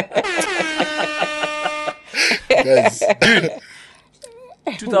 Guys.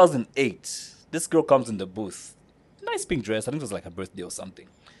 Dude, 2008, this girl comes in the booth. Nice pink dress. I think it was like her birthday or something.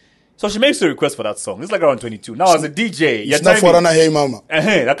 So she makes a request for that song. It's like around 22. Now, as a DJ, It's not for Hey Mama.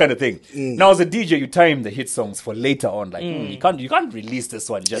 That kind of thing. Now, as a DJ, you time the hit songs for later on. Like, you can't release this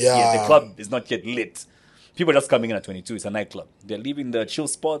one just yet. The club is not yet lit. People are just coming in at 22. It's a nightclub. They're leaving the chill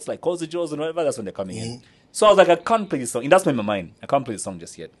spots like Cozy Joe's and whatever. That's when they're coming in. So I was like, I can't play this song. And that's in my mind. I can't play this song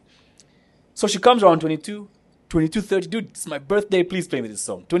just yet. So she comes around 22, 30. Dude, it's my birthday. Please play me this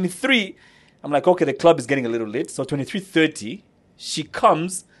song. 23, I'm like, okay, the club is getting a little lit. So 23:30, she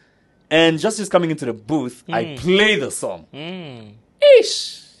comes, and just as coming into the booth, I play the song.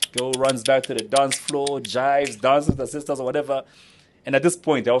 Ish! Girl runs back to the dance floor, jives, dances with her sisters or whatever. And at this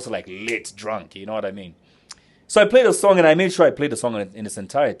point, they're also like lit, drunk. You know what I mean? So I played the song, and I made sure I played the song in its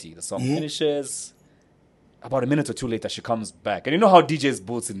entirety. The song finishes. About a minute or two later, she comes back. And you know how DJs'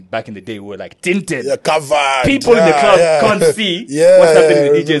 booths back in the day were like tinted? Yeah, covered. People in the club can't see what's happening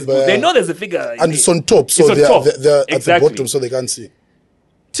in the DJ's booth. They know there's a figure. And it's on top, so they're at the bottom, so they can't see.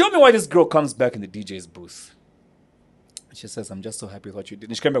 Tell me why this girl comes back in the DJ's booth. She says, I'm just so happy with what you did.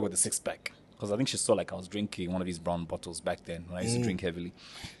 And she came back with a 6-pack. Because I think she saw like I was drinking one of these brown bottles back then when I used to drink heavily.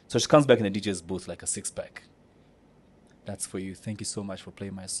 So she comes back in the DJ's booth like a 6-pack. That's for you. Thank you so much for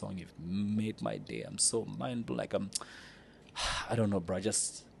playing my song. You've made my day. I'm so mind blown. Like I don't know, bro.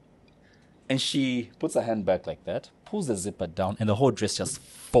 And she puts her hand back like that, pulls the zipper down, and the whole dress just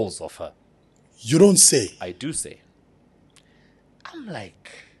falls off her. You don't say. I do say. I'm like,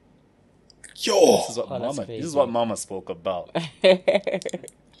 yo. This is what mama spoke about.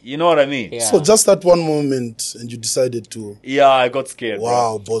 You know what I mean? Yeah. So just that one moment, and you decided to. Yeah, I got scared.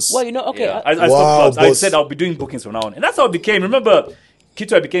 Wow, bro. boss. Well, you know, okay. Yeah. I stopped clubs. I said I'll be doing bookings from now on, and that's how it became. Remember,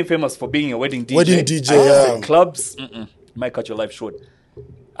 Kitwe became famous for being a wedding DJ. Wedding DJ, I said, yeah. Clubs, might cut your life short.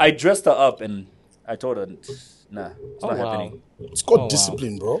 I dressed her up, and I told her, nah, it's not happening. It's called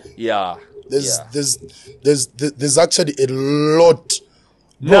discipline, bro. Yeah. There's actually a lot.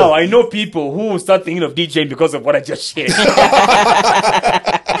 Bro. Now I know people who will start thinking of DJing because of what I just shared.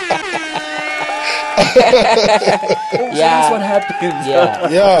 That's what happens.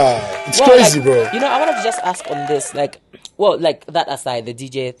 Yeah, it's crazy, like, bro. You know, I wanted to just ask on this, like that aside, the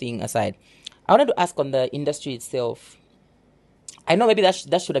DJ thing aside, I wanted to ask on the industry itself. I know maybe that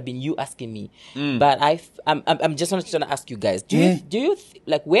should have been you asking me, but I'm just trying to ask you guys. Do you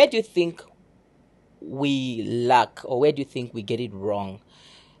where do you think we lack, or where do you think we get it wrong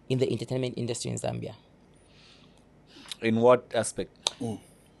in the entertainment industry in Zambia? In what aspect?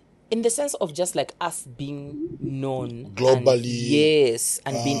 In the sense of just like us being known globally,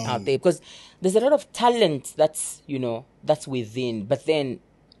 and being out there, because there's a lot of talent that's within, but then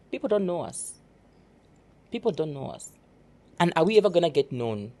people don't know us. And are we ever gonna get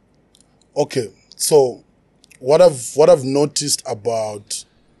known? Okay, so what I've noticed about,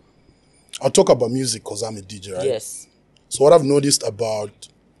 I'll talk about music because I'm a DJ, right? Yes. So what I've noticed about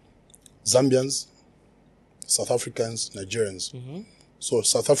Zambians, South Africans, Nigerians. So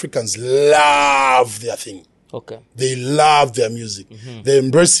South Africans love their thing. Okay. They love their music. They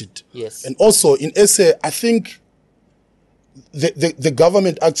embrace it. Yes. And also in SA, I think the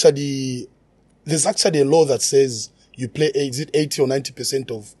government actually, there's actually a law that says you play, is it 80 or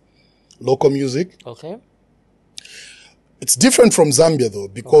 90% of local music? Okay. It's different from Zambia though,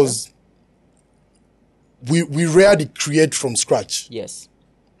 because we rarely create from scratch. Yes.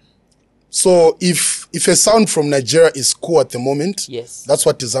 So if a sound from Nigeria is cool at the moment, yes, that's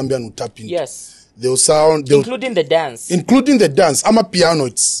what the Zambian will tap into. Yes. Including the dance. I'm a piano.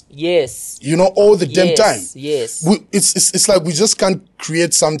 It's all the damn time. Yes. It's like we just can't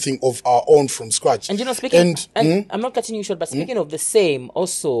create something of our own from scratch. And speaking, I'm not cutting you short, but speaking of the same,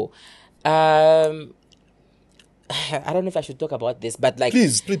 also, I don't know if I should talk about this, but like,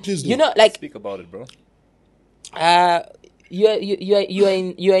 please do. You know, like, speak about it, bro. You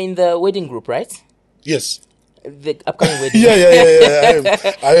are in the wedding group, right? Yes. The upcoming wedding.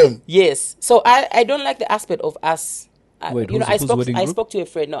 Yeah. I am. Yes. So I don't like the aspect of us. Wait, you know, whose wedding I group? spoke to a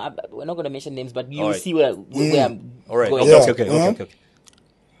friend. No, we're not going to mention names, but you'll Alright. see where I'm All right. going. Okay.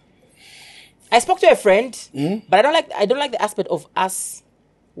 I spoke to a friend, Hmm? but I don't like the aspect of us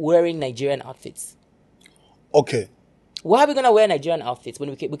wearing Nigerian outfits. Okay. Why are we gonna wear Nigerian outfits when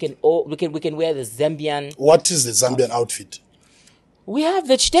we can wear the Zambian? What is the Zambian outfit? We have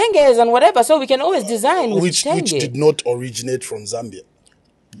the chitenges and whatever, so we can always design with Which chitenge. did not originate from Zambia.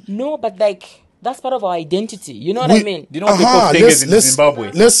 No, but like that's part of our identity. You know what I mean? Do you know what they call things in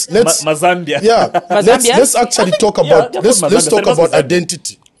Zimbabwe? Let's Mazambia. yeah. let's actually talk about they're let's from let's Mazambia. talk They're about from Zambia.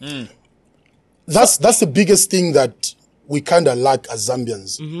 identity. That's the biggest thing that we kind of lack as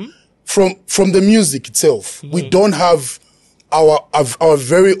Zambians. From the music itself, we don't have our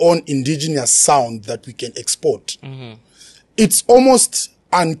very own indigenous sound that we can export. It's almost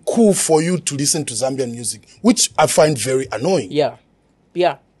uncool for you to listen to Zambian music, which I find very annoying. Yeah.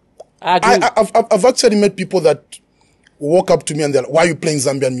 I agree. I've actually met people that walk up to me and they're like, "Why are you playing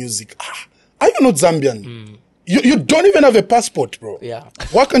Zambian music? Are you not Zambian? You don't even have a passport, bro. Yeah.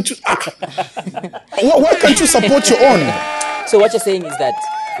 Why can't you? Why can't you support your own? So what you're saying is that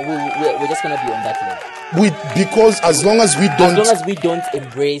we're just gonna be on that level. Because as long as we As don't long as we don't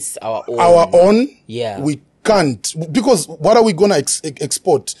embrace our own. yeah, we can't. Because what are we gonna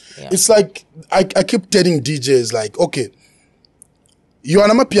export? Yeah. It's like I keep telling DJs like, okay, you're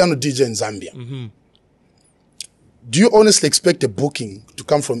an piano DJ in Zambia. Do you honestly expect a booking to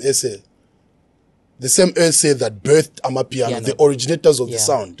come from SA? The same SA that birthed Amapiano, the originators of the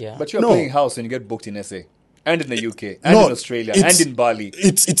sound. Yeah. But you're No. playing house when you get booked in SA, and in the UK, and in Australia, and in Bali.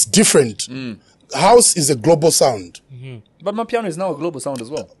 It's different. House is a global sound. But my piano is now a global sound as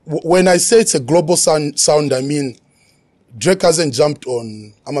well. When I say it's a global sound, I mean Drake hasn't jumped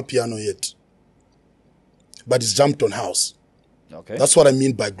on Amapiano yet, but he's jumped on house. Okay. That's what I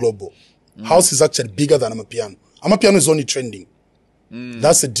mean by global. House is actually bigger than Amapiano. Amapiano is only trending.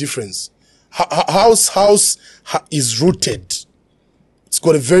 That's the difference. House is rooted. It's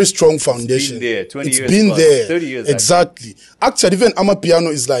got a very strong foundation. been there, 20 It's years been plus, there. 30 years, Exactly. Actually, even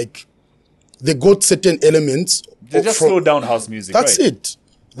Amapiano is like, they got certain elements. They just slow down house music. That's right? it.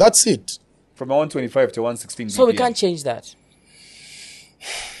 That's it. From 125 to 116 So we BPM. can't change that.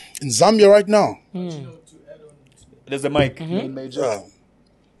 In Zambia right now, There's a mic. yeah.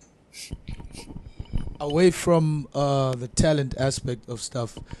 Away from the talent aspect of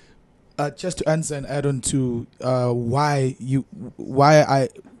stuff, just to answer and add on to why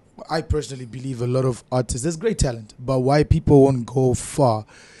I personally believe a lot of artists, there's great talent, but why people won't go far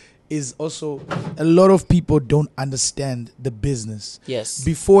is also a lot of people don't understand the business. Yes.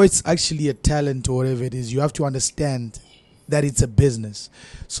 Before it's actually a talent or whatever it is, you have to understand that it's a business.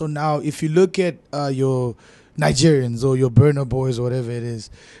 So now if you look at your Nigerians or your Burner Boys or whatever it is,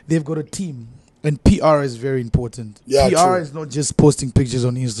 they've got a team. And PR is very important. Yeah, PR true. is not just posting pictures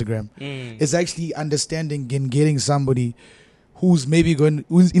on Instagram. It's actually understanding and getting somebody who's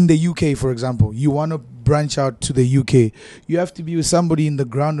who's in the UK, for example. You want to branch out to the UK. You have to be with somebody in the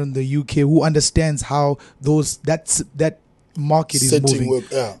ground in the UK who understands how that market is Setting moving. work,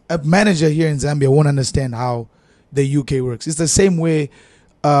 yeah. A manager here in Zambia won't understand how the UK works. It's the same way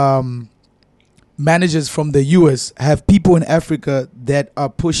managers from the US have people in Africa that are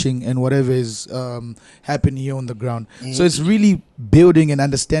pushing and whatever is happening here on the ground. So it's really building and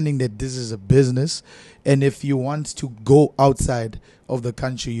understanding that this is a business, and if you want to go outside of the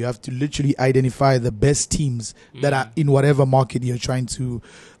country, you have to literally identify the best teams that are in whatever market you're trying to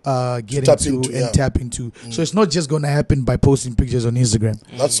get tap into into, and yeah. tap into. So it's not just going to happen by posting pictures on Instagram.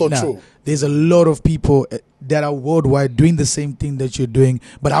 That's so Now, true. there's a lot of people that are worldwide doing the same thing that you're doing,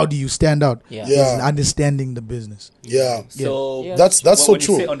 but how do you stand out? Yeah. Yeah. Is understanding the business. Yeah. So Yeah. That's so when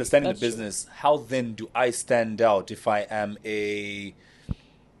true. you say understanding That's the business, how then do I stand out if I am a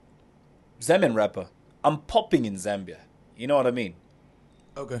Zambian rapper? I'm popping in Zambia. You know what I mean?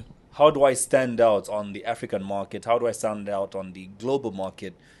 Okay. How do I stand out on the African market? How do I stand out on the global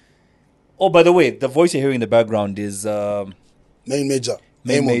market? Oh, by the way, the voice you're hearing in the background is Main Major.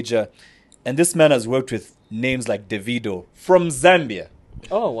 Main Amon. Major. And this man has worked with names like Davido from Zambia.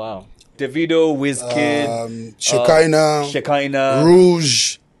 Oh wow. Davido, Wizkid, Shekinah, Shekinah,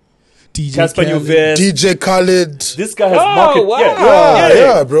 Rouge, DJ Casper Khaled. Nyovest. DJ Khaled. This guy has Oh, marketed. wow.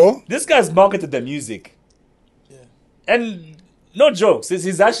 Yeah, bro. This guy's marketed their music. And no jokes,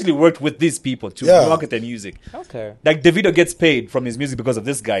 he's actually worked with these people to Yeah. market their music. Okay. Like Davido gets paid from his music because of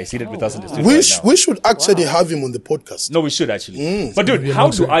this guy seated with us in the studio. We, right now. we should actually have him on the podcast. No, we should actually. Mm. But dude, Maybe how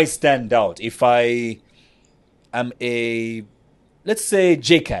announcer. do I stand out if I I'm a, let's say,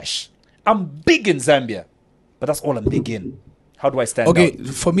 J-Cash. I'm big in Zambia, but that's all I'm big in. How do I stand Okay, out?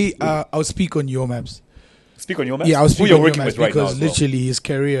 for me, I'll speak on your maps. Speak on your man. Yeah, I was Who speaking you're on your working maps with right now because as well. literally his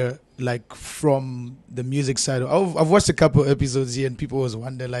career, like from the music side, I've watched a couple episodes here, and people always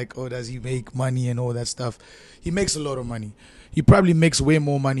wonder, like, oh, does he make money and all that stuff? He makes a lot of money. He probably makes way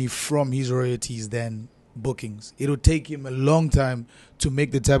more money from his royalties than bookings. It'll take him a long time to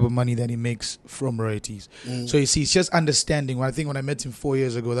make the type of money that he makes from royalties. So you see, it's just understanding. I think when I met him 4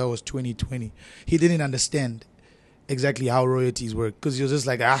 years ago, that was 2020. He didn't understand exactly how royalties work because he was just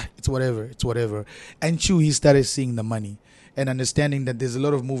like, it's whatever. And he started seeing the money and understanding that there's a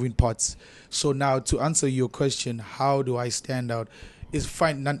lot of moving parts. So now to answer your question, how do I stand out, is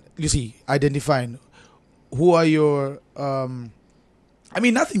identifying who are your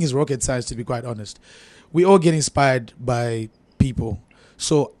nothing is rocket science, to be quite honest. We all get inspired by people.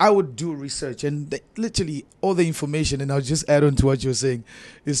 So I would do research and literally all the information, and I'll just add on to what you're saying.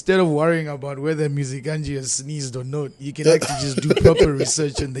 Instead of worrying about whether Musikanji has sneezed or not, you can actually just do proper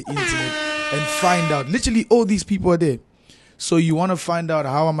research on the internet and find out. Literally all these people are there. So you want to find out,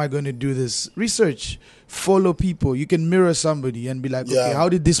 how am I going to do this? Research, follow people. You can mirror somebody and be like, okay, how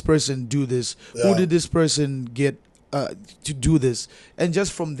did this person do this? Who did this person get to do this? And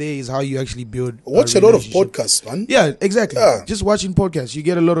just from there is how you actually build. Watch a lot of podcasts, man. Yeah, exactly. Yeah. Just watching podcasts, you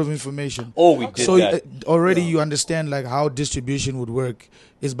get a lot of information. Oh, we did So that. already you understand like how distribution would work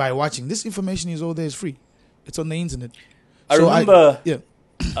is by watching. This information is all there, is free. It's on the internet. I So remember. yeah.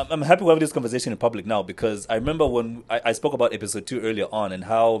 I'm happy we're having this conversation in public now because I remember when I spoke about episode 2 earlier on and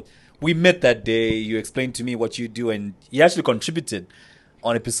how we met that day. You explained to me what you do, and you actually contributed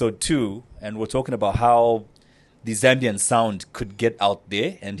on episode 2, and we're talking about how the Zambian sound could get out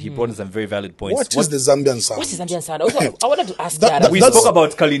there, and he brought in some very valid points. What is the Zambian sound? What's the Zambian sound? I wanted to ask That- that. We that's- spoke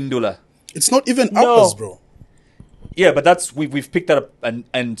about Kalindula. It's not even No. ours, bro. Yeah, but that's we've picked that up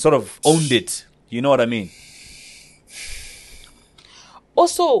and sort of owned it. You know what I mean?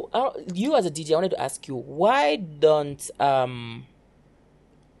 Also, you as a DJ, I wanted to ask you, why don't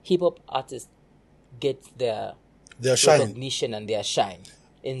hip hop artists get their They are shining. recognition and their shine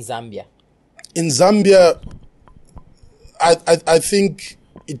in Zambia? In Zambia, I think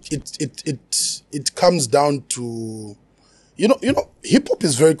it comes down to, you know, hip hop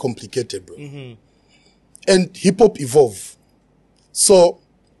is very complicated, bro. And hip hop evolve. So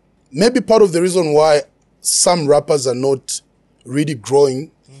maybe part of the reason why some rappers are not really growing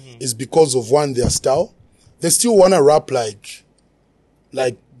is because of, one, their style. They still wanna rap like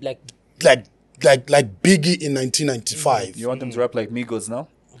Biggie in 1995. You want them to rap like Migos now?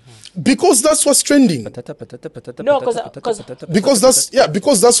 Because that's what's trending. No, because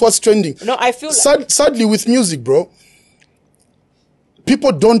Because that's what's trending. no, I feel like Sadly, with music, bro,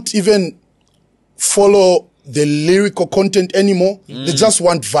 people don't even follow the lyrical content anymore. They just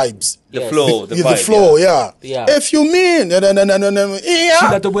want vibes. The Yes. flow, the Yeah, vibe. the flow, yeah. Yeah. If you mean yeah,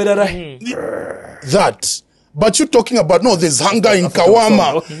 that, but you're talking about, no, there's hunger in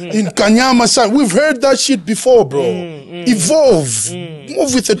Kawama, in Kanyama, son. We've heard that shit before, bro. Evolve,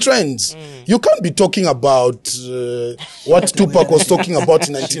 move with the trends. You can't be talking about what Tupac was talking about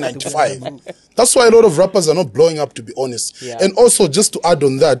in 1995. That's why a lot of rappers are not blowing up, to be honest. Yeah. And also, just to add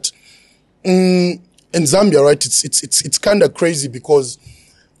on that, in Zambia, right, it's kind of crazy because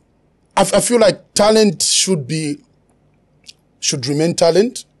I feel like talent should remain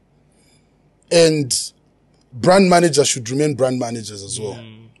talent, and brand managers should remain brand managers as well,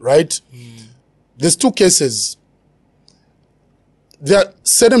 right? There's two cases. There are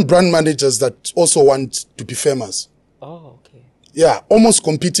certain brand managers that also want to be famous. oh, okay. Yeah, almost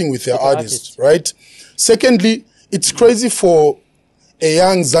competing with their With the artists, right? Secondly, it's crazy for a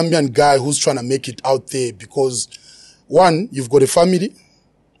young Zambian guy who's trying to make it out there because, one, you've got a family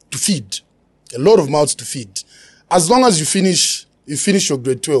to feed, a lot of mouths to feed. As long as you finish your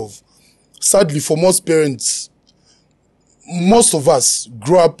grade 12, sadly for most parents, most of us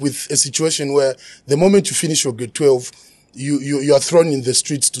grow up with a situation where the moment you finish your grade 12, you are thrown in the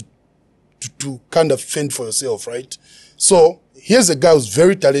streets to kind of fend for yourself, right? So here's a guy who's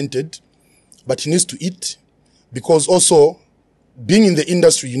very talented, but he needs to eat, because also being in the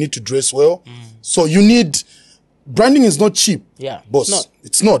industry, you need to dress well. So branding is not cheap. Yeah, boss. it's not.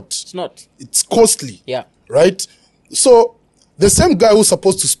 It's not. It's not. It's costly. Yeah. Right? So the same guy who's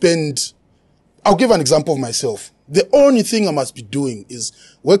supposed to spend, I'll give an example of myself. The only thing I must be doing is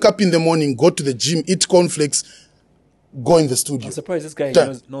wake up in the morning, go to the gym, eat cornflakes, go in the studio. I'm surprised this guy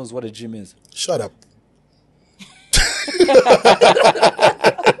Done. knows what a gym is. Shut up.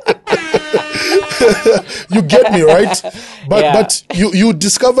 You get me, right? But Yeah. but you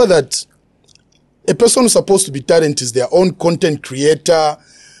discover that A person who's supposed to be talent is their own content creator,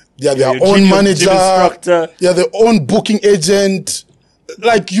 they are their your own gym manager, instructor. they are their own booking agent.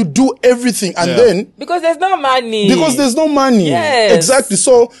 Like you do everything, and then Because there's no money. because there's no money. Yes. Exactly.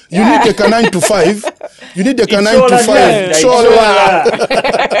 So you need a 9 to 5. You need a 9 to Ichola 5. Tat, Chola.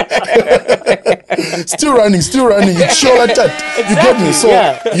 Still running. It's Chola Tat. You get me? So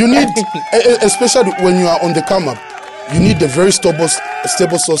you need, especially when you are on the come up, you need a very stable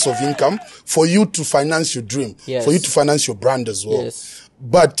source of income for you to finance your dream, Yes. for you to finance your brand as well. Yes.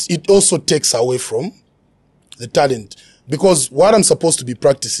 But it also takes away from the talent. Because what I'm supposed to be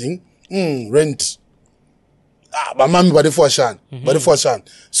practicing, rent.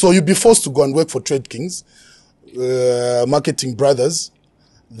 So you'll be forced to go and work for Trade Kings, marketing brothers,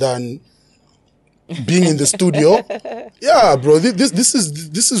 than being in the studio. Yeah, bro, this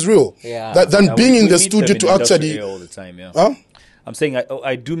is real. Yeah. Than being in We the meet studio them in to industrial actually. area all the time, yeah. Huh? I'm saying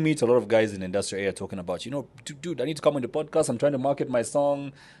I do meet a lot of guys in industrial area talking about, dude, I need to come on the podcast. I'm trying to market my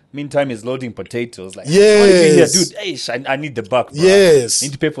song. Meantime, he's loading potatoes. Like, what are you doing here, Yes. dude? Hey, I need the buck, bro. Yes. I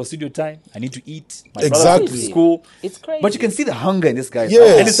need to pay for studio time. I need to eat. My Exactly. brother goes to school. It's crazy. But you can see the hunger in this guy.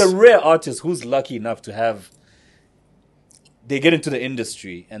 Yes. And it's a rare artist who's lucky enough to have. They get into the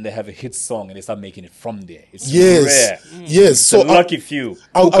industry and they have a hit song and they start making it from there. It's Yes. rare. Yes. It's So a lucky few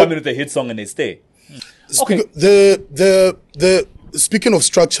I'll- who come in with a hit song and they stay. Okay. The speaking of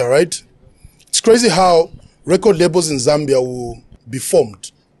structure, right? It's crazy how record labels in Zambia will be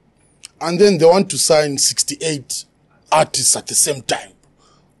formed, and then they want to sign 68 artists at the same time.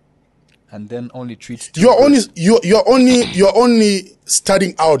 And then only treat You're only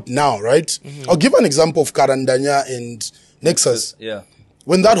starting out now, right? I'll give an example of Karandanya and Nexus. Yeah.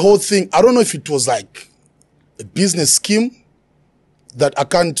 When that whole thing, I don't know if it was like a business scheme that I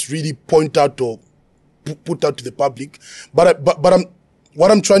can't really point out or put out to the public. But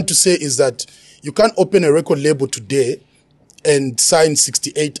what I'm trying to say is that you can't open a record label today and sign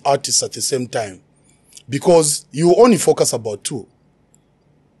 68 artists at the same time, because you only focus about 2.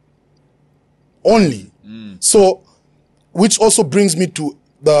 Only. So, which also brings me to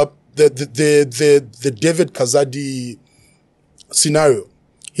the David Kazadi scenario.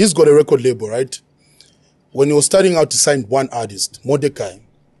 He's got a record label, right? When he was starting out, he signed 1 artist, Mordecai.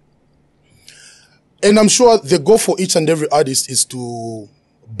 And I'm sure the goal for each and every artist is to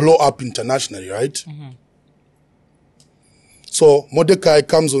blow up internationally, right? So Mordecai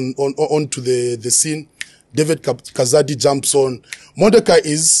comes onto the scene. David Kazadi jumps on. Mordecai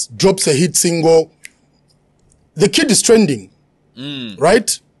drops a hit single. The kid is trending,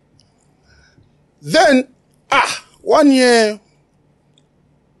 right? Then, 1 year,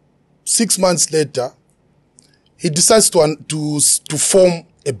 6 months later, he decides to form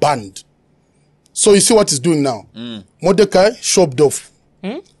a band. So you see what he's doing now. Mordecai shopped off.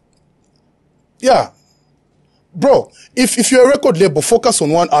 Yeah. Bro, if you're a record label, focus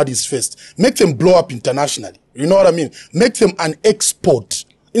on 1 artist first. Make them blow up internationally. You know what I mean? Make them an export.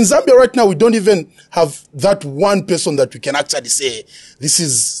 In Zambia right now, we don't even have that one person that we can actually say, this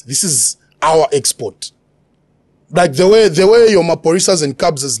is our export. Like the way your Maporisas and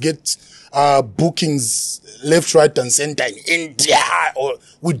Kabzas get bookings left, right, and center in India, or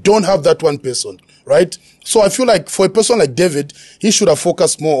we don't have that one person, right? So I feel like for a person like David, he should have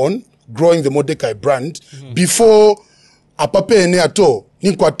focused more on growing the Mordecai brand before apape ene ato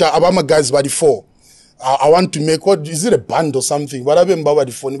ninkwata abama guys body 4. I want to make, what is it, a band or something? What happened baba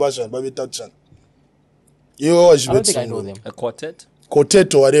the phone bashan baby touchan. I don't think I know them. A quartet?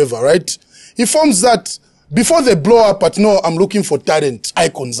 Quartet or whatever, right? He forms that before they blow up at, no, I'm looking for talent,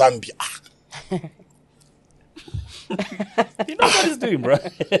 Icon Zambia. You know what he's doing, bro.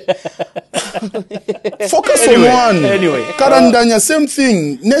 Focus Anyway, on one. anyway, Karandanya, same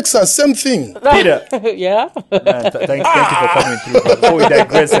thing. Nexus, same thing. Peter, Yeah. man, thank you for coming through. Bro. Before we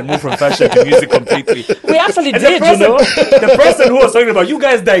digress and move from fashion to music completely. We actually And did, you know. the person who was talking about, you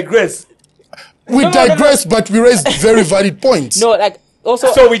guys digress. We digress, but we raised very valid points. No, like,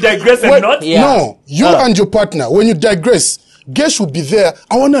 also. So we digress and When- not? Yeah. No, you and your partner, when you digress, Gesh will be there.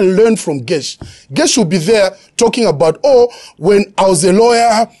 I want to learn from Gesh. Gesh will be there talking about, when I was a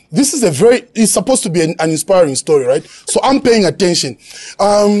lawyer, this is it's supposed to be an inspiring story, right? So I'm paying attention.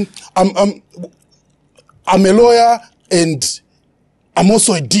 I'm a lawyer and I'm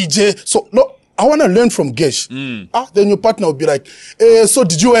also a DJ. So, no, I want to learn from Gesh. Then your partner will be like, so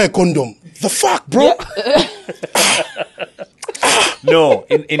did you wear a condom? The fuck, bro? No,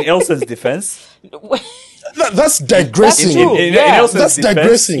 in Elson's defense, That's digressing. That's true. in Yeah. Elson's That's defense,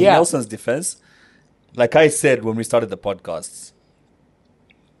 digressing. In Yeah. Elson's defense, like I said when we started the podcasts,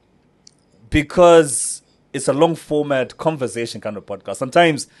 because it's a long format conversation kind of podcast.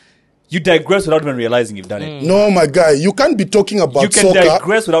 Sometimes You digress without even realizing you've done it. No, my guy, you can't be talking about You can soccer.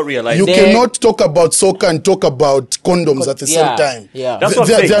 digress without realizing. You cannot talk about soccer and talk about condoms at the same time. Yeah. That's what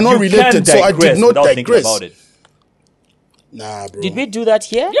I'm saying. They are not You related, can so I did digress not without thinking digress. about it. Nah, bro. Did we do that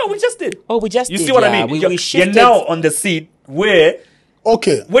here? Yeah, we just did. Oh, we just You did, see what I yeah. mean? We You're shifted. now on the seat where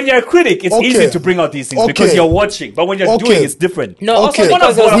Okay. when you're a critic, it's Okay. easy to bring out these things because Okay. you're watching. But when you're Okay. doing, it's different. No, Okay. also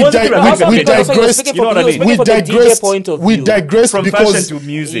because We he was di- speaking- we also di- because he was digressed. speaking You know from- what I he was mean? We speaking from the DJ digressed. point of We view. digressed From because fashion to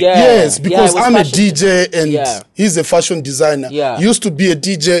music. Yeah. yes, Yeah, because it was I'm a fashion. DJ and Yeah. he's a fashion designer. Yeah. You used to be a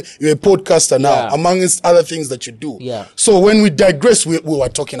DJ, you're a podcaster now, Yeah. amongst other things that you do. Yeah. So when we digress, we were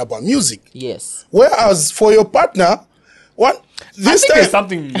talking about music. Yes. Whereas for your partner, what I this think time there's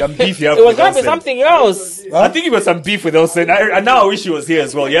something beef here. It was going to be something else. I think it was some beef with us, and now I wish he was here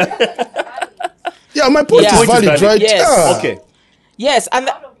as well. Yeah. yeah, my point Yeah. is Point is valid, valid. right? Yes. Yeah. Okay. Yes, and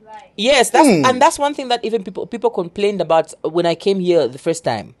Out of line. yes, that's and that's one thing that even people complained about when I came here the first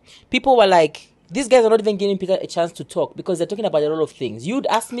time. People were like, these guys are not even giving Peter a chance to talk because they're talking about a lot of things. You'd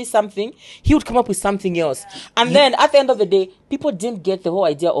ask me something, he would come up with something else. And then at the end of the day, people didn't get the whole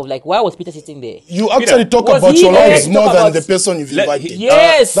idea of like, why was Peter sitting there? You actually talk was about he your there lives to more talk than about- the person you've invited.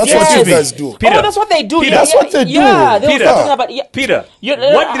 Yes, That's yes. what you guys do. Peter, Oh, that's what they do. Peter. Yeah, That's what they do. Yeah, they were Peter. talking about. Yeah. Peter, You-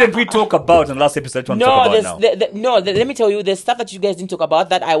 what didn't we talk about in the last episode? You want to No, talk about there's now? let me tell you, there's stuff that you guys didn't talk about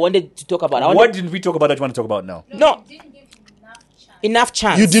that I wanted to talk about. I What wanted didn't we talk about that you want to talk about now? No. You didn't give enough chance. enough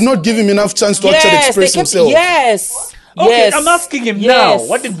chance. You did not give him enough chance to actually express they kept- himself. Yes. Okay, yes. I'm asking him Yes. now.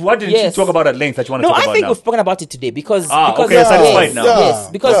 What didn't Yes. you talk about at length that you want to No, talk I about think now? we've spoken about it today because okay, you're yes, satisfied now. Yes, Yeah,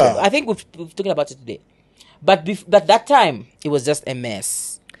 because yeah. I think we've talking about it today. But but that time it was just a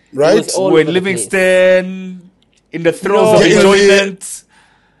mess. Right? It was all We're over in the place. Livingston, in the throes No. of Yeah, enjoyment.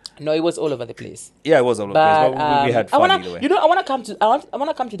 No, it was all over the place. Yeah, it was all over the But place. But we had I fun wanna, either way. you know, I wanna come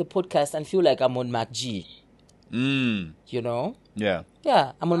to the podcast and feel like I'm on Mac G. You know, Yeah.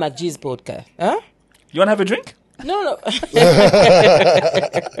 yeah, I'm on Mac G's podcast. Huh? You want to have a drink? No.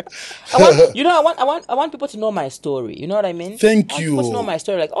 I want people to know my story. You know what I mean? Thank I want you. people to know my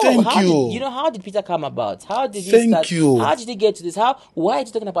story. Like, oh, Thank how you. did how did Peter come about? How did he Thank start? you. How did he get to this? Why are you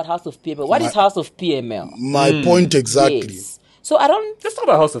talking about House of PML? What is House of PML? My point exactly. Yes. So I don't. Let's talk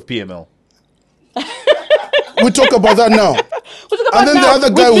about House of PML. We talk about that now. We'll talk about And then the now. other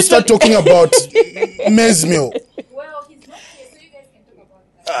We guy will literally- start talking about maize meal. Well, he's not here, so you guys can talk about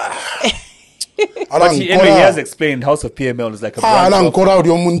that. But anyway, he has explained House of PML is like a branch of... Alankora uri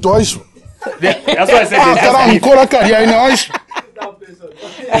omuntu waisho. That's why I said there's just Akarankora kari aine waisho.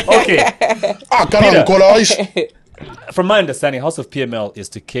 Okay. Akarankora waisho. From my understanding, House of PML is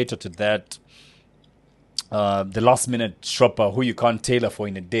to cater to that the last minute shopper who you can't tailor for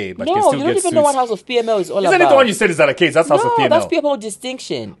in a day, but can No, still you get don't even suits. know what House of PML is all Isn't about. it the one you said is that a case? That's House of No, PML. that's PML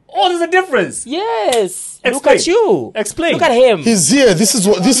distinction. Oh, there's a difference. Yes. Look Explain. at you. Explain. Look at him. He's here. This is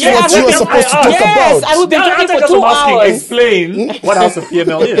what Yeah, you I are will- supposed to talk Yes, about. I will be Now, talking I'm for just 2 asking, hours. explain what House of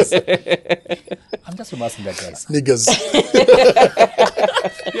PML is. I'm just asking that, guys. Niggas.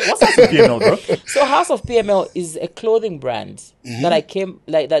 Yeah, what's House of PML, bro? So House of PML is a clothing brand Mm-hmm. that I came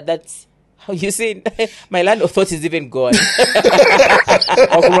like that. That's how you see. My landlord thought he's even gone.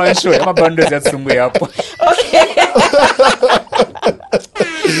 I'll go and show you. My bundles that somewhere up.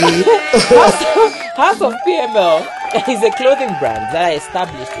 House of PML is a clothing brand that I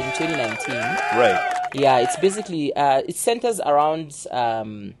established in 2019. Right. Yeah, it's basically it centers around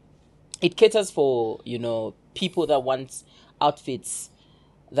it caters for people that want outfits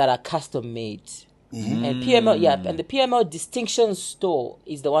that are custom made. And PML, and the PML distinction store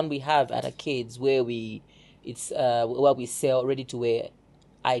is the one we have at Arcades where we sell ready to wear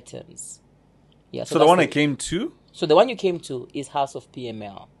items. Yeah. So the that's one I came to? So the one you came to is House of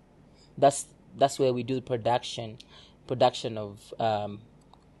PML. That's where we do the production of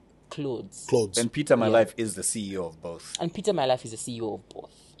clothes. And Peter, my life, is the CEO of both. And Peter, my life, is the CEO of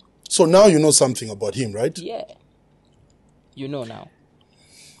both. So now you know something about him, right? Yeah. You know now.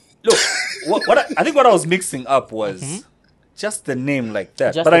 Look, I think what I was mixing up was just the name like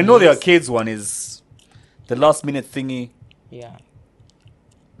that. Just But the I know the names. arcades one is the last minute thingy. Yeah.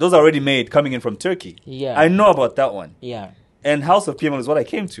 Those are already made coming in from Turkey. Yeah. I know about that one. Yeah. And House of PML is what I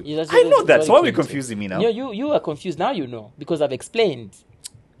came to. Yeah, that's- I know that's that. what So you why are you came to. confusing me now? You are confused now. You know because I've explained,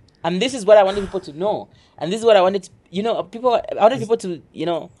 and this is what I wanted people to know, and this is what I wanted. I wanted people to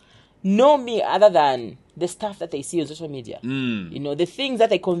know me other than the stuff that they see on social media. The things that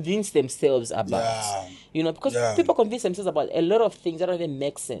they convince themselves about. Yeah. Because Yeah. people convince themselves about a lot of things that don't even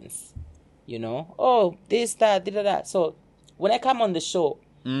make sense. Oh, this, that, that. So when I come on the show,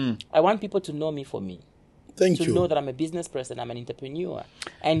 I want people to know me for me. Thank To you. know that I'm a business person, I'm an entrepreneur,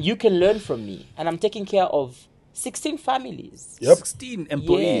 and you can learn from me. And I'm taking care of 16 families. Yep. 16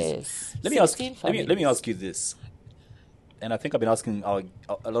 employees. Yes. Let me ask. 16 Let me families. ask you this. And I think I've been asking a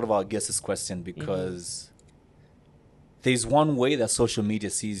lot of our guests this question because there's one way that social media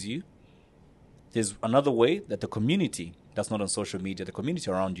sees you. There's another way that the community that's not on social media, the community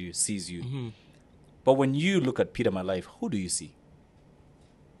around you sees you. But when you look at Peter My Life, who do you see?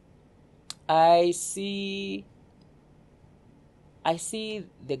 I see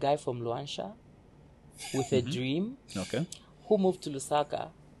the guy from Mwansa with a dream, Okay. who moved to Lusaka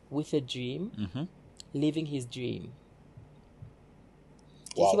with a dream, living his dream.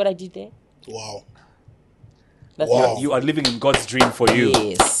 Do you see Wow. what I did there? Wow. That's Wow. it. You are living in God's dream for you.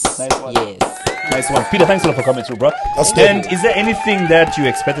 Yes. Nice one. Yes. Nice one. Peter, thanks a lot for coming through, bro. That's And dope. is there anything that you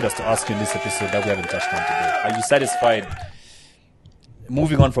expected us to ask you in this episode that we haven't touched on today? Are you satisfied?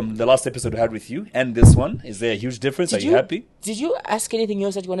 Moving on from the last episode we had with you and this one, is there a huge difference? Are you happy? Did you ask anything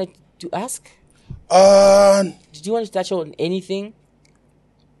else that you wanted to ask? Did you want to touch on anything?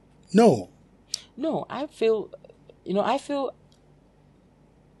 No. No, I feel,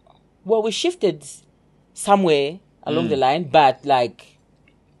 well, we shifted somewhere along the line, but like,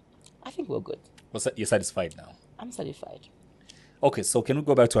 I think we're good. You're satisfied now? I'm satisfied. Okay, so can we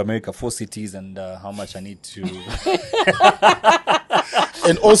go back to America, 4 cities, and how much I need to...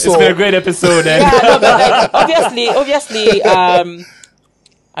 And also, It's been a great episode. And Yeah, no, but like, obviously,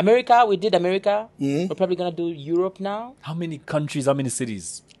 America, we did America. We're probably gonna do Europe now. how many countries, how many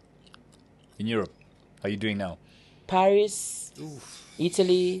cities in Europe are you doing now? Paris,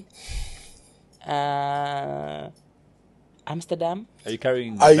 Italy, Amsterdam. Are you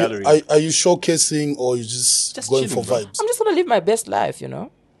carrying are Valerie? you showcasing or you just going chilling, for bro. vibes? I'm just gonna live my best life,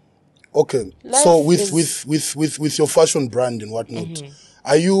 Okay. Life So is- with your fashion brand and whatnot,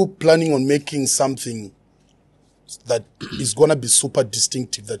 are you planning on making something that is gonna be super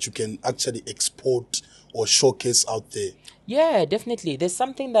distinctive that you can actually export or showcase out there? Yeah, definitely. There's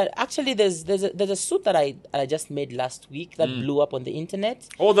something that actually there's a suit that I just made last week that blew up on the internet.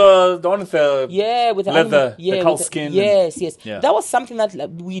 Oh, the one with the... Yeah, with the Leather, animal, the yeah, cow with the- skin and- Yes, yes. Yeah. That was something that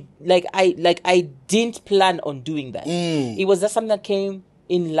I didn't plan on doing that. It was just something that came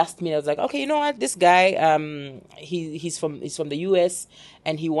in last minute. I was like, okay, you know what? This guy, he's from the US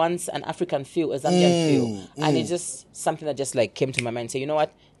and he wants an African feel, a Zambian feel, and it's just something that just like came to my mind. Say, you know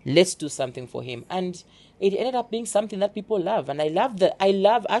what? Let's do something for him, and it ended up being something that people love, and I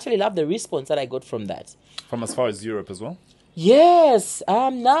actually love the response that I got from that. From as far as Europe as well? Yes.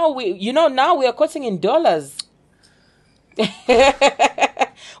 Now we are quoting in dollars.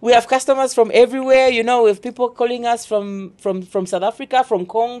 We have customers from everywhere. We have people calling us from South Africa, from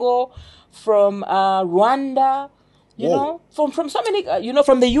Congo, from Rwanda. From so many.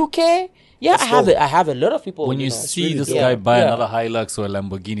 From the UK. Yeah, I have a lot of people. When you see this guy buy another Hilux or a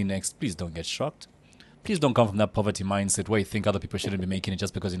Lamborghini next, please don't get shocked. Please don't come from that poverty mindset where you think other people shouldn't be making it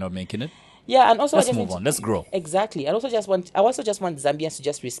just because you're not making it. Yeah, and also Let's move on. Let's grow. Exactly. I also just want Zambians to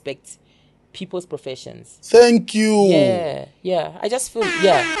just respect people's professions. Thank you. Yeah. I just feel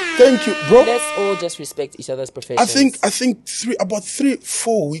Thank you, bro. let's all just respect each other's professions. I think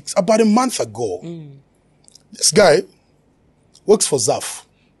 4 weeks, about a month ago, this guy works for ZAF,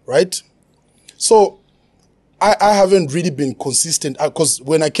 right? So I haven't really been consistent because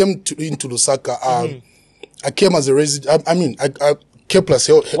when I came into Lusaka, I came as a resident. I Kepler's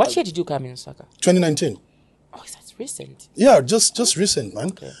here. What year did you come in Osaka? 2019. Oh, that's recent. Yeah, just recent, man.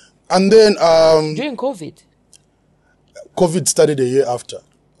 Okay. And then During COVID. COVID started a year after.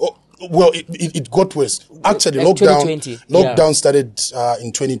 Oh, well, it got worse. Actually, Like lockdown 2020, lockdown started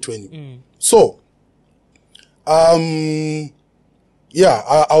in 2020. So, I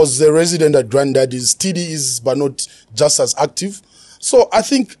was a resident at Granddaddy's. TD is, but not just as active. So I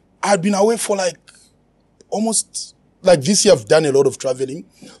think I've been away for like almost like this year. I've done a lot of traveling.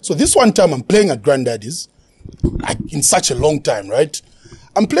 So this one time I'm playing at Granddaddy's, like in such a long time, right?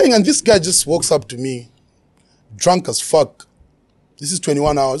 I'm playing and this guy just walks up to me, drunk as fuck. This is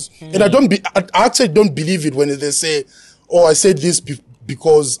 21 hours, and I actually don't believe it when they say, "Oh, I said this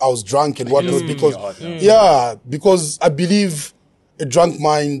because I was drunk and whatnot." Because because I believe a drunk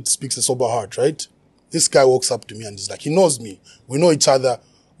mind speaks a sober heart, right? This guy walks up to me and he's like, he knows me. We know each other,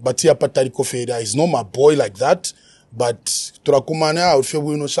 but he's not my boy like that. But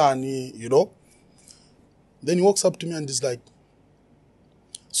shani. Then he walks up to me and he's like,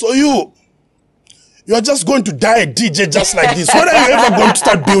 so you are just going to die a DJ just like this. When are you ever going to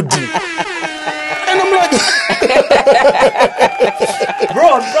start building? And I'm like, Bro,